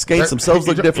skates themselves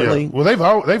look differently. Yeah.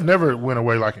 Well, they've never went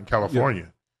away like in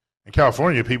California. In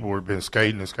California, people have been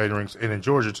skating in skating rinks, and in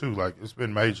Georgia too. Like it's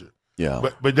been major. Yeah.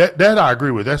 But that I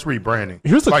agree with. That's rebranding.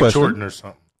 Here's a like question. Jordan or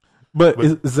something. But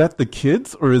is that the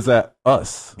kids or is that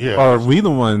us? Yeah. Are we the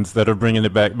ones that are bringing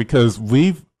it back? Because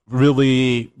we've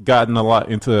really gotten a lot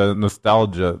into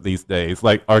nostalgia these days.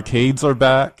 Like arcades are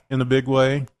back in a big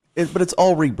way. But it's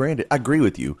all rebranded. I agree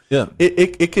with you. Yeah.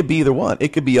 It could be either one.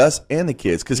 It could be us and the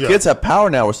kids because Yeah. kids have power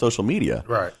now with social media.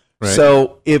 Right. Right.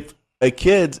 So if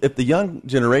the young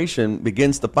generation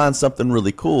begins to find something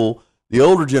really cool, the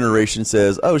older generation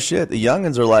says, "Oh shit, the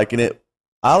youngins are liking it.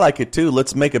 I like it too.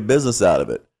 Let's make a business out of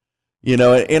it." You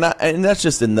know, and that's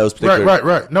just in those particular.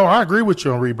 Right. No, I agree with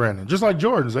you on rebranding. Just like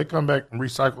Jordans, they come back and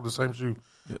recycle the same shoe.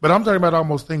 But I'm talking about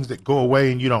almost things that go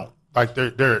away and you don't like.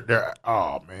 They're.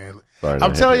 Oh man, Sorry,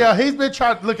 I'm telling y'all, he's been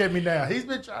trying to look at me now. He's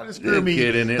been trying to screw You're me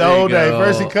kidding. There the whole you day. go.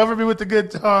 First he covered me with the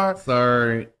guitar.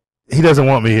 Sorry. He doesn't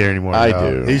want me here anymore. I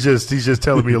y'all. do. He's just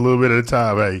telling me a little bit at a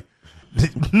time. Hey,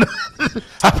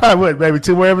 I probably what, maybe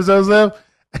 2 more episodes left.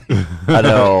 I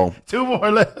know. 2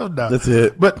 more left. No. That's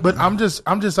it. But I'm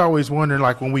just always wondering,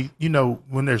 like when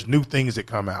when there's new things that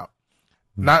come out,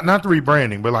 not the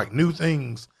rebranding, but like new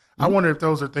things. I wonder if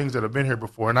those are things that have been here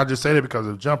before. And I just say that because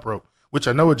of jump rope, which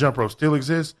I know a jump rope still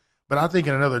exists, but I think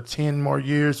in another 10 more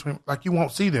years, like you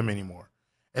won't see them anymore.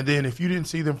 And then if you didn't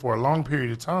see them for a long period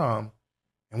of time,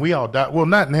 and we all died, well,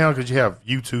 not now because you have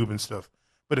YouTube and stuff,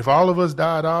 but if all of us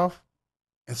died off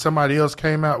and somebody else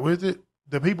came out with it,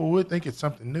 the people would think it's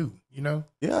something new, you know?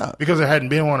 Yeah. Because there hadn't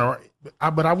been one.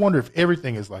 But I wonder if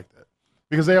everything is like that.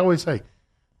 Because they always say,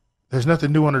 there's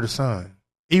nothing new under the sun.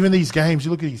 Even these games,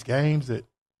 you look at these games that,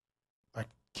 like,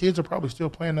 kids are probably still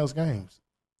playing those games.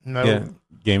 No. Yeah.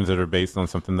 Games that are based on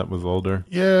something that was older.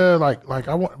 Yeah,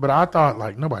 but I thought,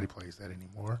 like, nobody plays that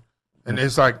anymore. And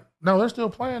it's like, no, they're still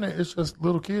playing it. It's just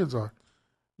little kids are.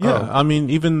 Yeah, I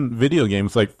mean, even video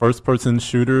games like first-person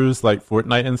shooters like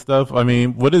Fortnite and stuff. I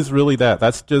mean, what is really that?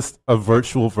 That's just a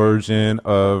virtual version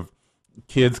of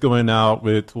kids going out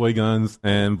with toy guns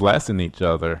and blasting each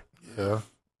other. Yeah.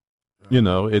 You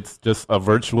know, it's just a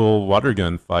virtual water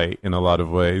gun fight in a lot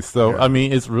of ways. So, Yeah. I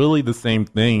mean, it's really the same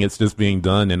thing. It's just being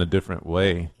done in a different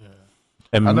way. Yeah.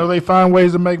 And I know they find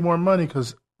ways to make more money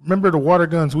because remember the water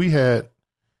guns we had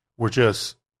were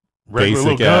just regular Basic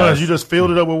little guns. ass. You just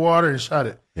filled it up with water and shot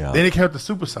it. Yeah. Then it came up the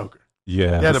super soaker.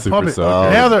 Yeah, Yeah, the to pump super it.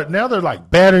 soaker. Now they're like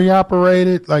battery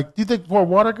operated. Like, do you think for a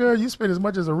water gun you spend as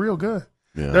much as a real gun?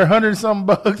 Yeah. They're $100-something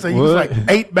bucks. They use What? like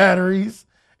 8 batteries.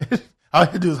 All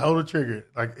you do is hold the trigger.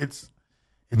 Like it's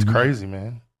crazy,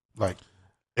 man. Like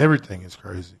everything is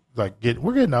crazy. Like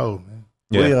we're getting old, man.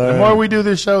 Yeah. We are. The more we do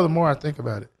this show, the more I think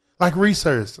about it. Like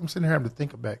recess. I'm sitting here having to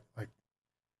think back. Like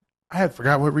I had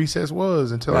forgot what recess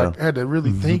was until Yeah. I had to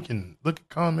really think and look at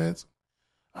comments.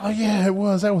 Oh yeah, it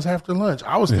was. That was after lunch.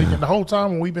 I was thinking the whole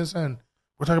time when we've been saying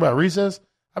we're talking about recess.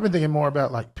 I've been thinking more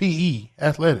about like PE,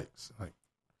 athletics, like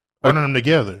running them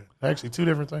together. They're actually 2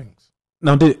 different things.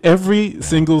 Now, did every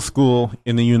single school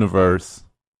in the universe,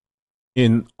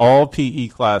 in all PE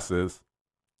classes,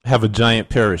 have a giant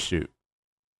parachute?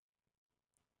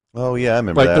 Oh yeah, I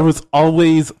remember Like, that. there was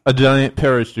always a giant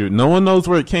parachute. No one knows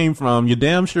where it came from. You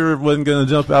damn sure wasn't going to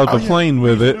jump out of Oh, a yeah. plane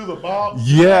with it. Through the ball.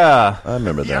 Yeah. I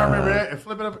remember that. Yeah, I remember that. And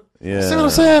flip it up. Yeah. See what I'm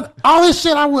saying? All this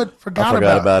shit I forgot I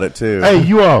forgot about it too. Hey,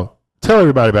 you all, tell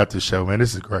everybody about this show, man.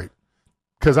 This is great.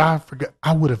 Because I forgot.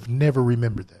 I would have never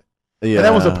remembered that. yeah. And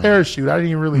that was a parachute. I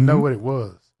didn't even really know what it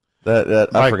was. I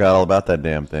Like- forgot all about that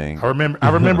damn thing. I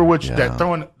remember what you, Yeah. that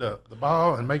throwing the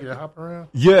ball and making it hop around.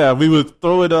 Yeah, we would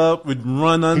throw it up, we'd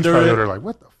run He's under probably it, over there like,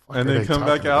 what the fuck? and are then they come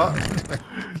back talking out. about?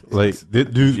 Like,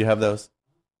 Did you have those?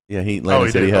 Yeah, Landon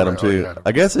he said did. he had Okay. them Oh, he too. had 'em.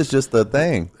 I guess it's just the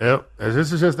thing. Yep.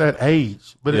 This is just that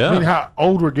age. But Yeah. I mean, how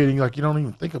old we're getting, like, you don't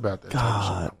even think about that. type of shit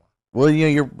God. anymore. Well,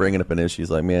 you're bringing up an issue.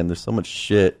 It's like, man, there's so much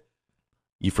shit.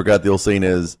 You forgot the old saying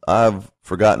is, I've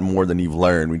forgotten more than you've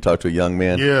learned. We talk to a young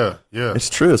man. Yeah, yeah. It's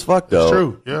true as fuck, though. It's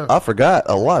true, yeah. I forgot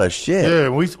a lot of shit. Yeah,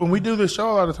 when we do this show,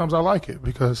 a lot of times I like it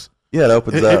because Yeah, it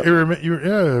opens up. we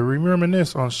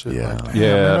reminisce on shit. Yeah. Like, damn,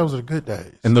 Yeah. man, those are the good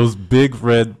days. and those big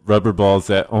red rubber balls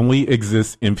that only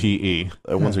exist in PE.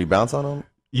 Once we bounce on them.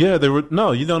 Yeah, they were.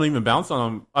 No, you don't even bounce on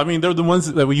them. I mean, they're the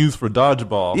ones that we use for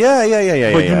dodgeball. Yeah.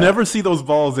 But yeah. you never see those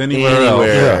balls anywhere else.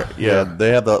 Anywhere. Yeah. Yeah,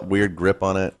 they have that weird grip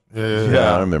on it. Yeah.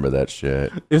 Yeah, I remember that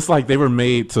shit. It's like they were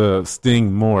made to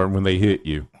sting more when they hit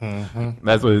you. Mm-hmm.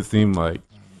 That's what it seemed like.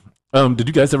 Did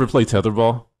you guys ever play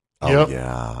tetherball? Oh, Yep.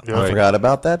 yeah. Yep. I forgot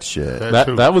about that shit.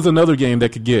 That was another game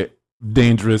that could get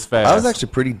dangerous fast. I was actually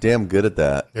pretty damn good at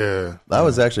that. Yeah. I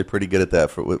was actually pretty good at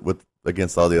that with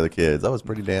against all the other kids. I was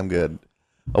pretty damn good.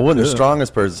 I wasn't the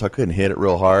strongest person, so I couldn't hit it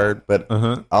real hard, but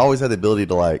I always had the ability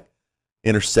to like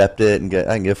intercept it and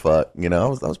I can get fucked. You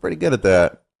know, I was pretty good at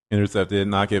that. intercept it,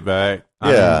 knock it back.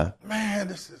 Yeah. Man,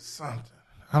 this is something.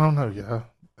 I don't know, y'all.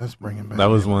 Let's bring it back. That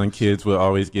was when kids would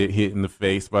always get hit in the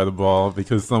face by the ball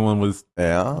because someone was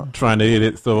Yeah. trying to hit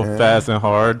it so fast and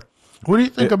hard. What do you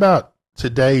think about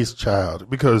today's child?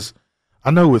 Because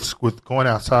I know with going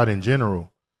outside in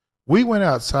general, we went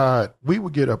outside. We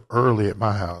would get up early at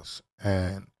my house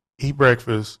and eat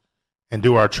breakfast and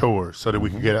do our chores so that we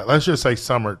could get out. Let's just say a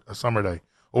summer day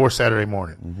or Saturday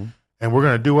morning, and we're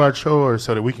gonna do our chores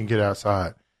so that we can get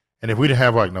outside. And if we didn't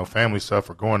have like no family stuff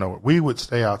or going nowhere, we would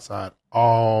stay outside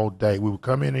all day. We would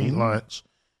come in and eat lunch,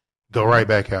 go right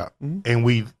back out,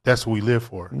 and that's what we live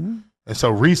for. And so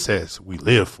recess we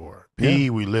live for, PE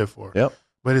we live for. Yep.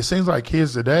 But it seems like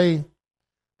kids today,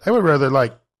 they would rather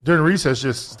like during recess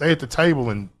just stay at the table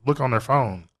and look on their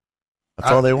phone.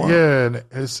 That's all they want. Yeah,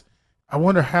 and I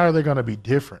wonder how they're going to be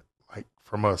different, like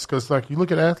from us, because like you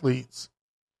look at athletes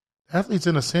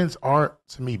in a sense are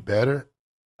to me better.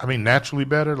 I mean, naturally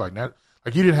better. Like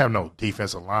you didn't have no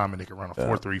defensive lineman that could run a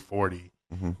 4.3 40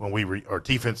 when we were, or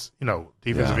defensive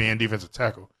end, defensive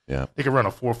tackle. Yeah. They could run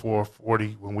a 4.4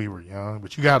 40 when we were young,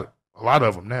 but you got a lot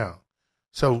of them now.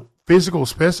 So physical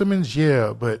specimens,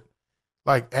 yeah, but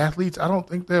like athletes, I don't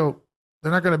think they're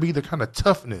not going to be the kind of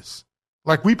toughness.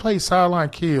 Like we play sideline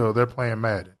kill, they're playing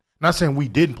Madden. Not saying we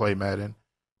didn't play Madden,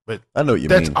 but I know what you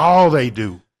that's mean. all they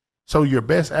do. So your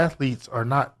best athletes are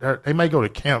not. They may go to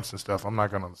camps and stuff. I'm not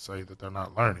going to say that they're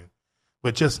not learning,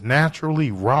 but just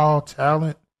naturally raw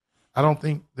talent. I don't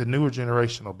think the newer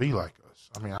generation will be like us.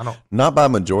 I mean, I don't. Not by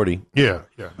majority. Yeah.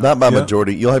 Not by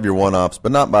majority. You'll have your one-offs,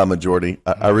 but not by majority.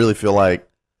 I really feel like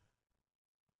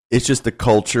it's just the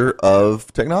culture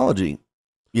of technology.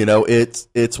 You know, it's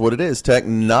what it is.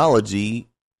 Technology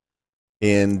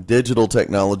and digital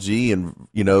technology and,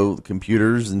 you know,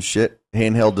 computers and shit,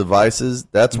 handheld devices,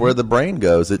 that's where the brain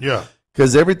goes. Yeah.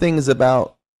 Because everything is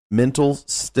about mental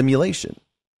stimulation.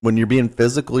 When you're being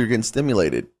physical, you're getting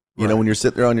stimulated. You know, when you're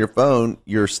sitting there on your phone,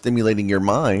 you're stimulating your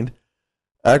mind.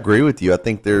 I agree with you. I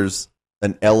think there's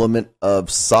an element of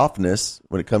softness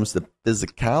when it comes to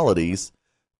physicalities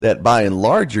that by and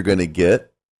large you're going to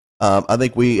get. I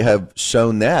think we have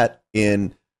shown that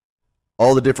in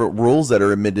all the different rules that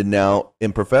are admitted now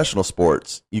in professional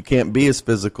sports. You can't be as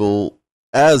physical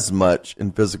as much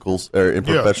in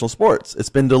professional sports. It's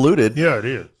been diluted. Yeah, it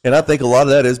is. And I think a lot of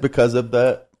that is because of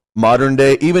the modern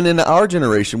day, even in our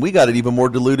generation, we got it even more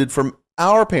diluted from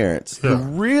our parents who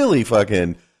really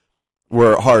fucking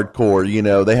were hardcore. You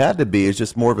know, they had to be. It's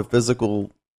just more of a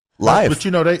physical life. But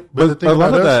you know, the But thing a lot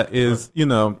about of us- that is, you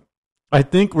know, I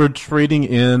think we're trading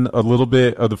in a little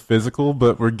bit of the physical,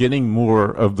 but we're getting more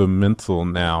of the mental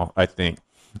now, I think.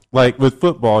 Like with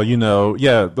football, you know,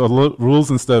 yeah, the rules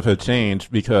and stuff have changed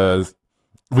because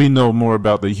we know more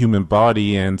about the human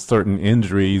body and certain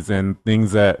injuries and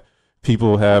things that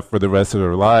people have for the rest of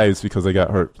their lives because they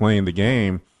got hurt playing the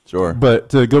game. Sure. But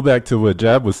to go back to what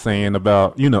Jab was saying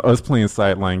about, you know, us playing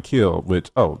sideline kill, which,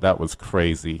 that was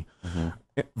crazy,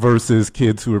 versus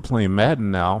kids who are playing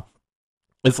Madden now.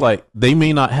 It's like they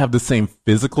may not have the same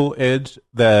physical edge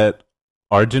that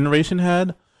our generation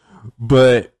had,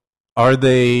 but are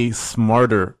they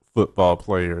smarter football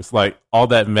players? Like all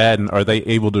that Madden, are they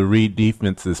able to read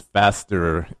defenses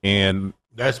faster and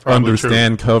That's probably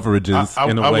understand coverages I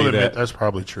in a will way admit that that's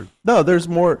probably true. No, there's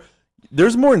more.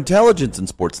 There's more intelligence in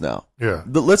sports now. Yeah.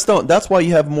 That's why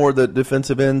you have more of the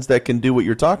defensive ends that can do what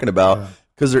you're talking about,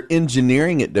 because they're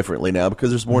engineering it differently now because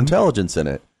there's more intelligence in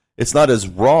it. It's not as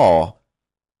raw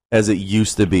as it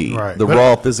used to be. Right.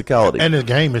 Raw physicality. And the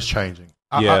game is changing.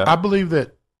 I believe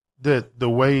that the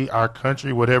way our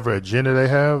country, whatever agenda they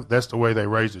have, that's the way they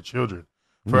raise the children.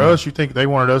 For us, you think they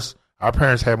wanted us, our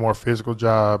parents had more physical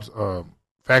jobs,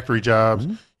 factory jobs.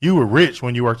 You were rich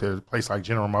when you worked at a place like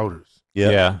General Motors.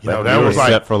 Yeah. You know, that was like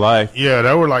set for life. Yeah,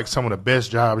 that were like some of the best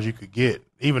jobs you could get,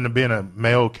 even to being a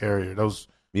mail carrier. Those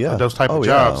type of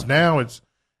jobs. Now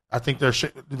I think they're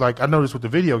like I noticed with the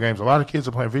video games. A lot of kids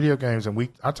are playing video games, and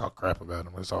I talk crap about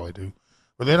them. That's all they do.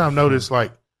 But then I've noticed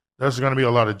like there's going to be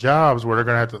a lot of jobs where they're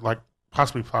going to have to like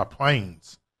possibly fly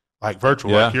planes, like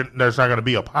virtual. Yeah. Like there's not going to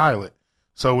be a pilot.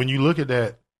 So when you look at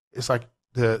that, it's like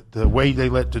the way they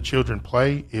let the children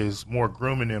play is more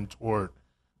grooming them toward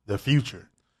the future.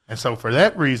 And so for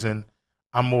that reason,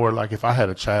 I'm more like if I had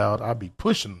a child, I'd be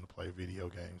pushing them to play video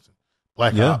games and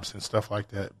Black Ops and stuff like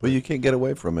that. But you can't get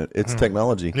away from it. It's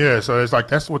technology. Yeah, so it's like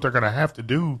that's what they're going to have to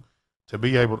do to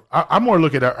be able to. I'm more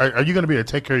looking at, are you going to be able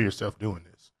to take care of yourself doing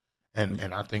this?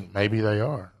 And I think maybe they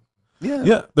are.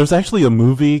 Yeah. There's actually a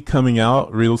movie coming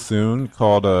out real soon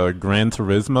called Gran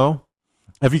Turismo.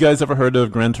 Have you guys ever heard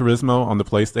of Gran Turismo on the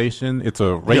PlayStation? It's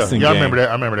a racing game.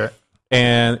 I remember that.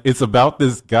 And it's about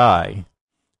this guy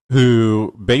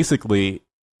who basically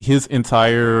his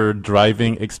entire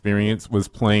driving experience was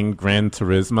playing Gran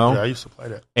Turismo. Yeah, I used to play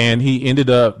that. And he ended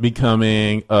up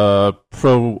becoming a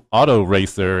pro auto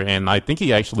racer, and I think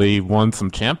he actually won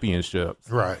some championships.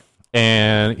 Right.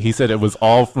 And he said it was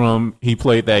all from he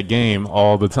played that game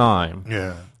all the time.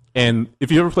 Yeah. And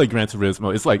if you ever play Gran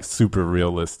Turismo, it's like super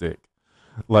realistic.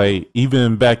 Like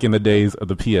even back in the days of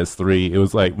the PS3, it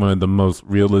was like one of the most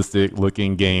realistic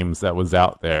looking games that was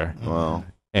out there. Wow.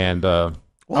 And I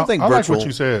think I like virtual. what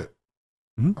you said.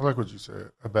 Mhm. I like what you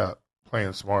said about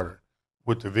playing smarter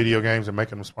with the video games and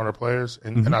making them smarter players.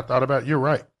 And I thought about it. You're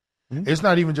right. It's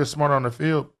not even just smarter on the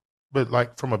field, but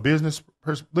like from a business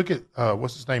person. Look at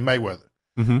what's his name, Mayweather.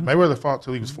 Mayweather fought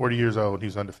till he was 40 years old and he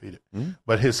was undefeated.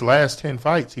 But his last 10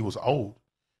 fights, he was old,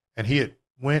 and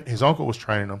his uncle was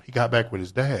training him. He got back with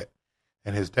his dad,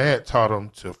 and his dad taught him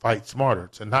to fight smarter,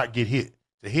 to not get hit,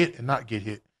 to hit and not get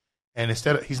hit. And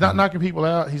instead of, he's not knocking people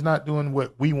out. He's not doing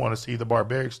what we want to see, the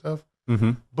barbaric stuff.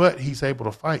 But he's able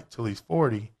to fight till he's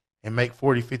 40 and make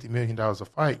 $40-50 million a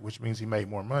fight, which means he made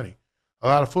more money. A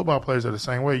lot of football players are the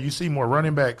same way. You see more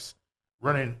running backs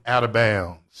running out of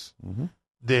bounds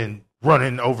than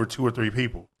running over 2 or 3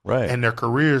 people. Right. And their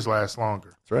careers last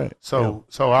longer. That's right. So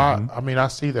I mean, I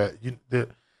see that.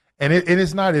 And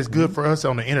it's not as good for us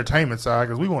on the entertainment side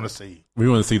because we want to see. we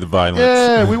want to see the violence.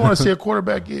 Yeah, we want to see a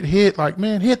quarterback get hit. Like,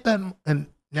 man, hit that. And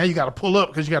now you got to pull up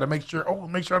because you got to make sure I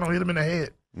don't hit him in the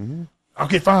head. I'll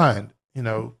get fined,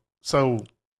 So,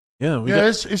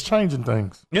 it's changing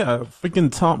things. Yeah,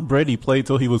 freaking Tom Brady played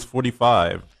till he was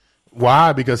 45.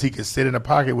 Why? Because he could sit in the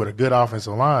pocket with a good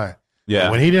offensive line. Yeah.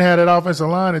 And when he didn't have that offensive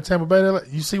line in Tampa Bay,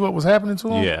 you see what was happening to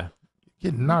him? Yeah.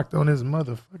 Getting knocked on his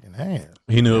motherfucking hands.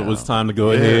 He knew it was time to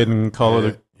go ahead and call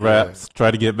it a wraps,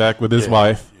 try to get back with his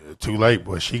wife. Yeah, too late,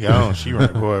 boy. She gone. She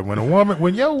ran, boy.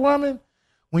 When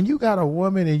you got a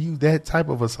woman and you that type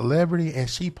of a celebrity and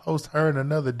she posts her and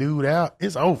another dude out,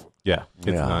 it's over. Yeah, it's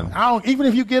done. Even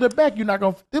if you get it back, you're not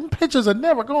going to, them pictures are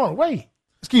never going away.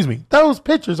 Excuse me. Those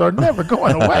pictures are never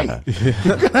going away.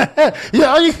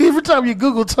 Every time you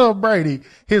Google Tom Brady,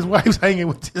 his wife's hanging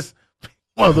with this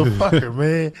motherfucker,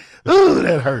 man. Ooh,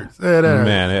 that hurts. That hurts.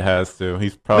 Man, it has to.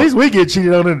 He's At probably. least we get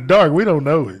cheated on in the dark. We don't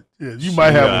know it. Yeah, you might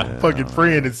have a fucking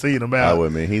friend that's seeing him out. I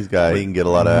would mean he can get a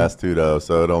lot of ass too though,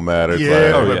 so it don't matter.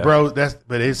 It's Bro,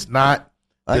 but it's not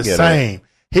the same.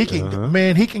 He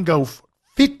can he can go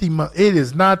 50 months. It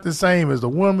is not the same as the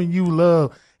woman you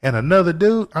love and another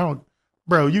dude.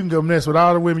 Bro, you can go mess with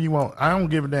all the women you want. I don't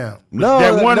give a damn. No,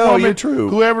 that one woman, you're true.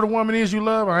 Whoever the woman is you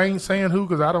love, I ain't saying who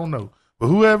because I don't know. But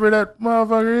whoever that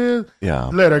motherfucker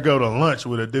is, let her go to lunch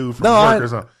with a dude from work or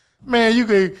something. Man, you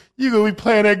could be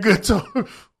playing that guitar.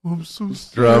 I'm so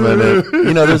strumming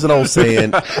it. There's an old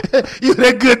saying.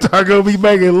 That guitar gonna be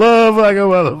making love like a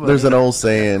motherfucker. There's an old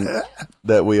saying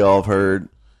that we all have heard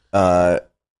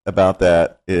about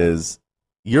that is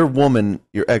your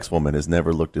ex-woman has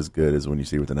never looked as good as when you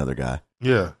see her with another guy.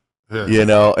 Yeah. And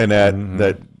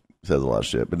that says a lot of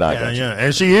shit, but not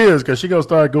and she is because she gonna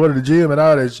start going to the gym and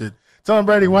all that shit. Tom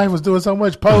Brady's wife was doing so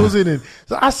much posing, and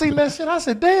so I seen that shit. I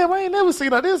said, "Damn, I ain't never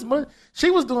seen all this." But she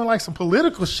was doing like some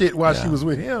political shit while she was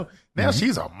with him. Now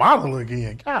she's a model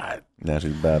again. God, Now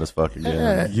she's bad as fuck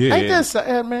again. Yeah. ain't that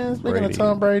sad, man? Speaking Brady. of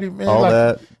Tom Brady, man, All like,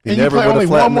 that. He and you never play would've only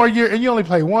one flattened more it. year, and you only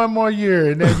play one more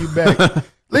year, and then you back. At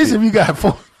least if you got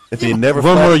 4. If he never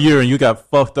One more flattened, year and you got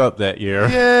fucked up that year.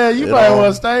 Yeah, you It might all-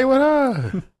 want to stay with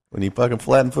her. when you fucking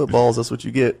flatten footballs, that's what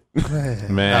you get.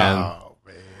 Man. Oh,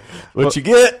 man. What you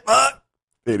get? Fuck.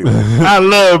 Anyway, I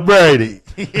love Brady.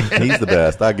 he's the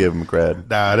best. I give him credit.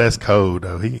 Nah, that's cold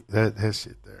though. That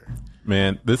shit there.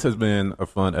 Man, this has been a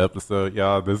fun episode,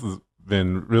 y'all. This has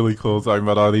been really cool talking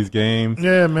about all these games.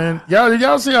 Yeah, man.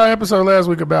 Y'all see our episode last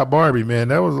week about Barbie, man?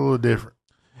 That was a little different.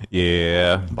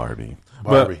 Yeah. Barbie.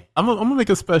 Barbie. But I'm gonna make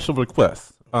a special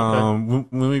request. When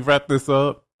we wrap this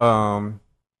up, I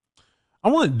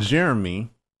want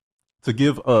Jeremy to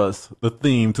give us the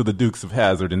theme to the Dukes of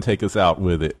Hazzard and take us out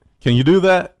with it. Can you do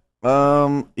that?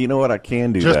 You know what? I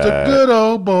can do Just that. a good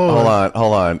old boy.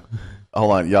 Hold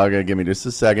on. Y'all gotta give me just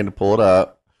a second to pull it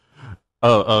up.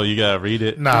 Oh, you gotta read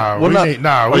it. Nah, Well, no.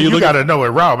 you looking- got to know it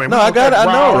raw, man. No, We I look got it. at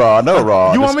I know raw. I know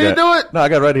raw. You Just want me to got- do it? No, I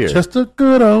got it right here. Just a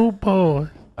good old boy.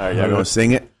 All right, y'all gonna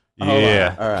sing it?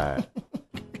 Yeah. All right.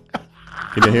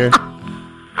 Can you hear?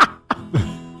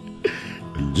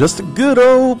 Just a good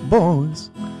old boys,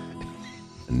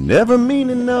 never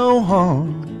meaning no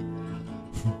harm.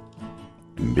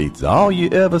 Beats all you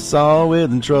ever saw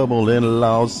with trouble and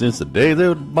loss since the day they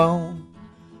were born.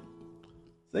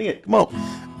 Sing it, come on.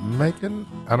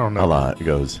 I don't know. Hold on, it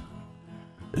goes.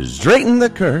 Straighten the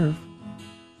curve,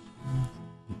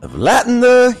 flatten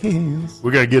the hills.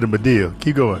 We got to get him a deal.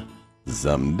 Keep going.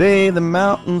 Someday the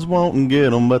mountains won't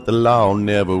get them, but the law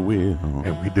never will.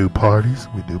 And we do parties.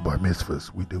 We do bar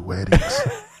mitzvahs. We do weddings.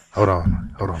 Hold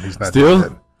on. He's not Still?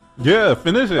 doing that. Yeah,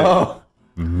 finish it. Oh.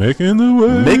 Making the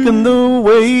way. Making the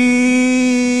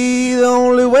way the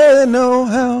only way they know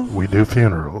how. We do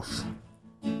funerals.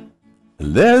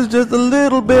 There's just a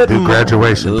little bit Do more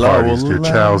graduation the law parties. will Your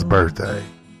allow. child's birthday.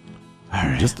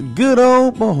 Just the good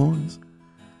old boys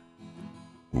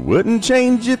wouldn't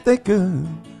change if they could.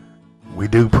 We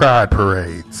do pride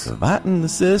parades. Fighting the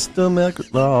system like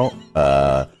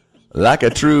a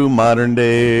true modern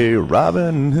day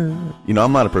Robin Hood. You know,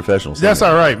 I'm not a professional singer. That's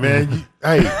all right, man.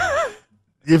 Hey,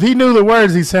 if he knew the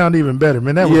words, he'd sound even better,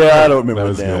 man. That was Yeah, I great. don't remember That the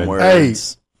was damn good.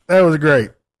 words. That was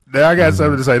great. Now, I got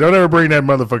something to say. Don't ever bring that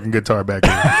motherfucking guitar back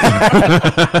in.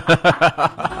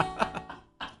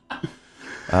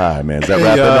 All right, man. Is that Hey,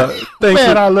 wrapping up? thanks,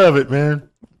 Man, for, I love it, man.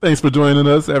 thanks for joining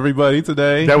us, everybody,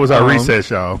 today. That was our recess,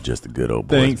 y'all. Just a good old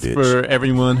boys, Thanks bitch. for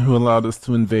everyone who allowed us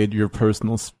to invade your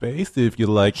personal space. If you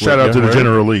like, Shout what out you to the heard.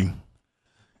 General Lee,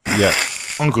 Yeah.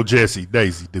 Uncle Jesse,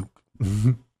 Daisy Duke,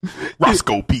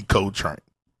 Roscoe P. Coltrane.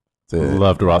 That's it.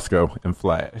 Loved Roscoe and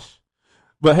Flash.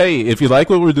 But hey, if you like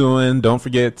what we're doing, don't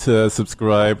forget to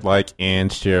subscribe, like,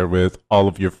 and share with all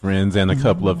of your friends and a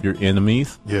couple of your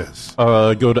enemies. Yes.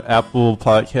 Go to Apple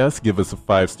Podcasts, give us a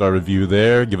 5-star review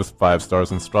there. Give us 5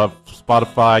 stars on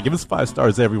Spotify. Give us 5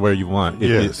 stars everywhere you want.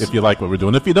 Yes. If you like what we're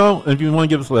doing. If you don't, if you want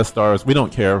to give us less stars, we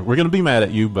don't care. We're gonna be mad at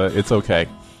you, but it's okay.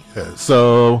 Yes.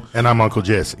 So And I'm Uncle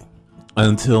Jesse.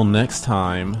 until next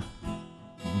time,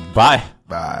 bye.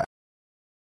 Bye.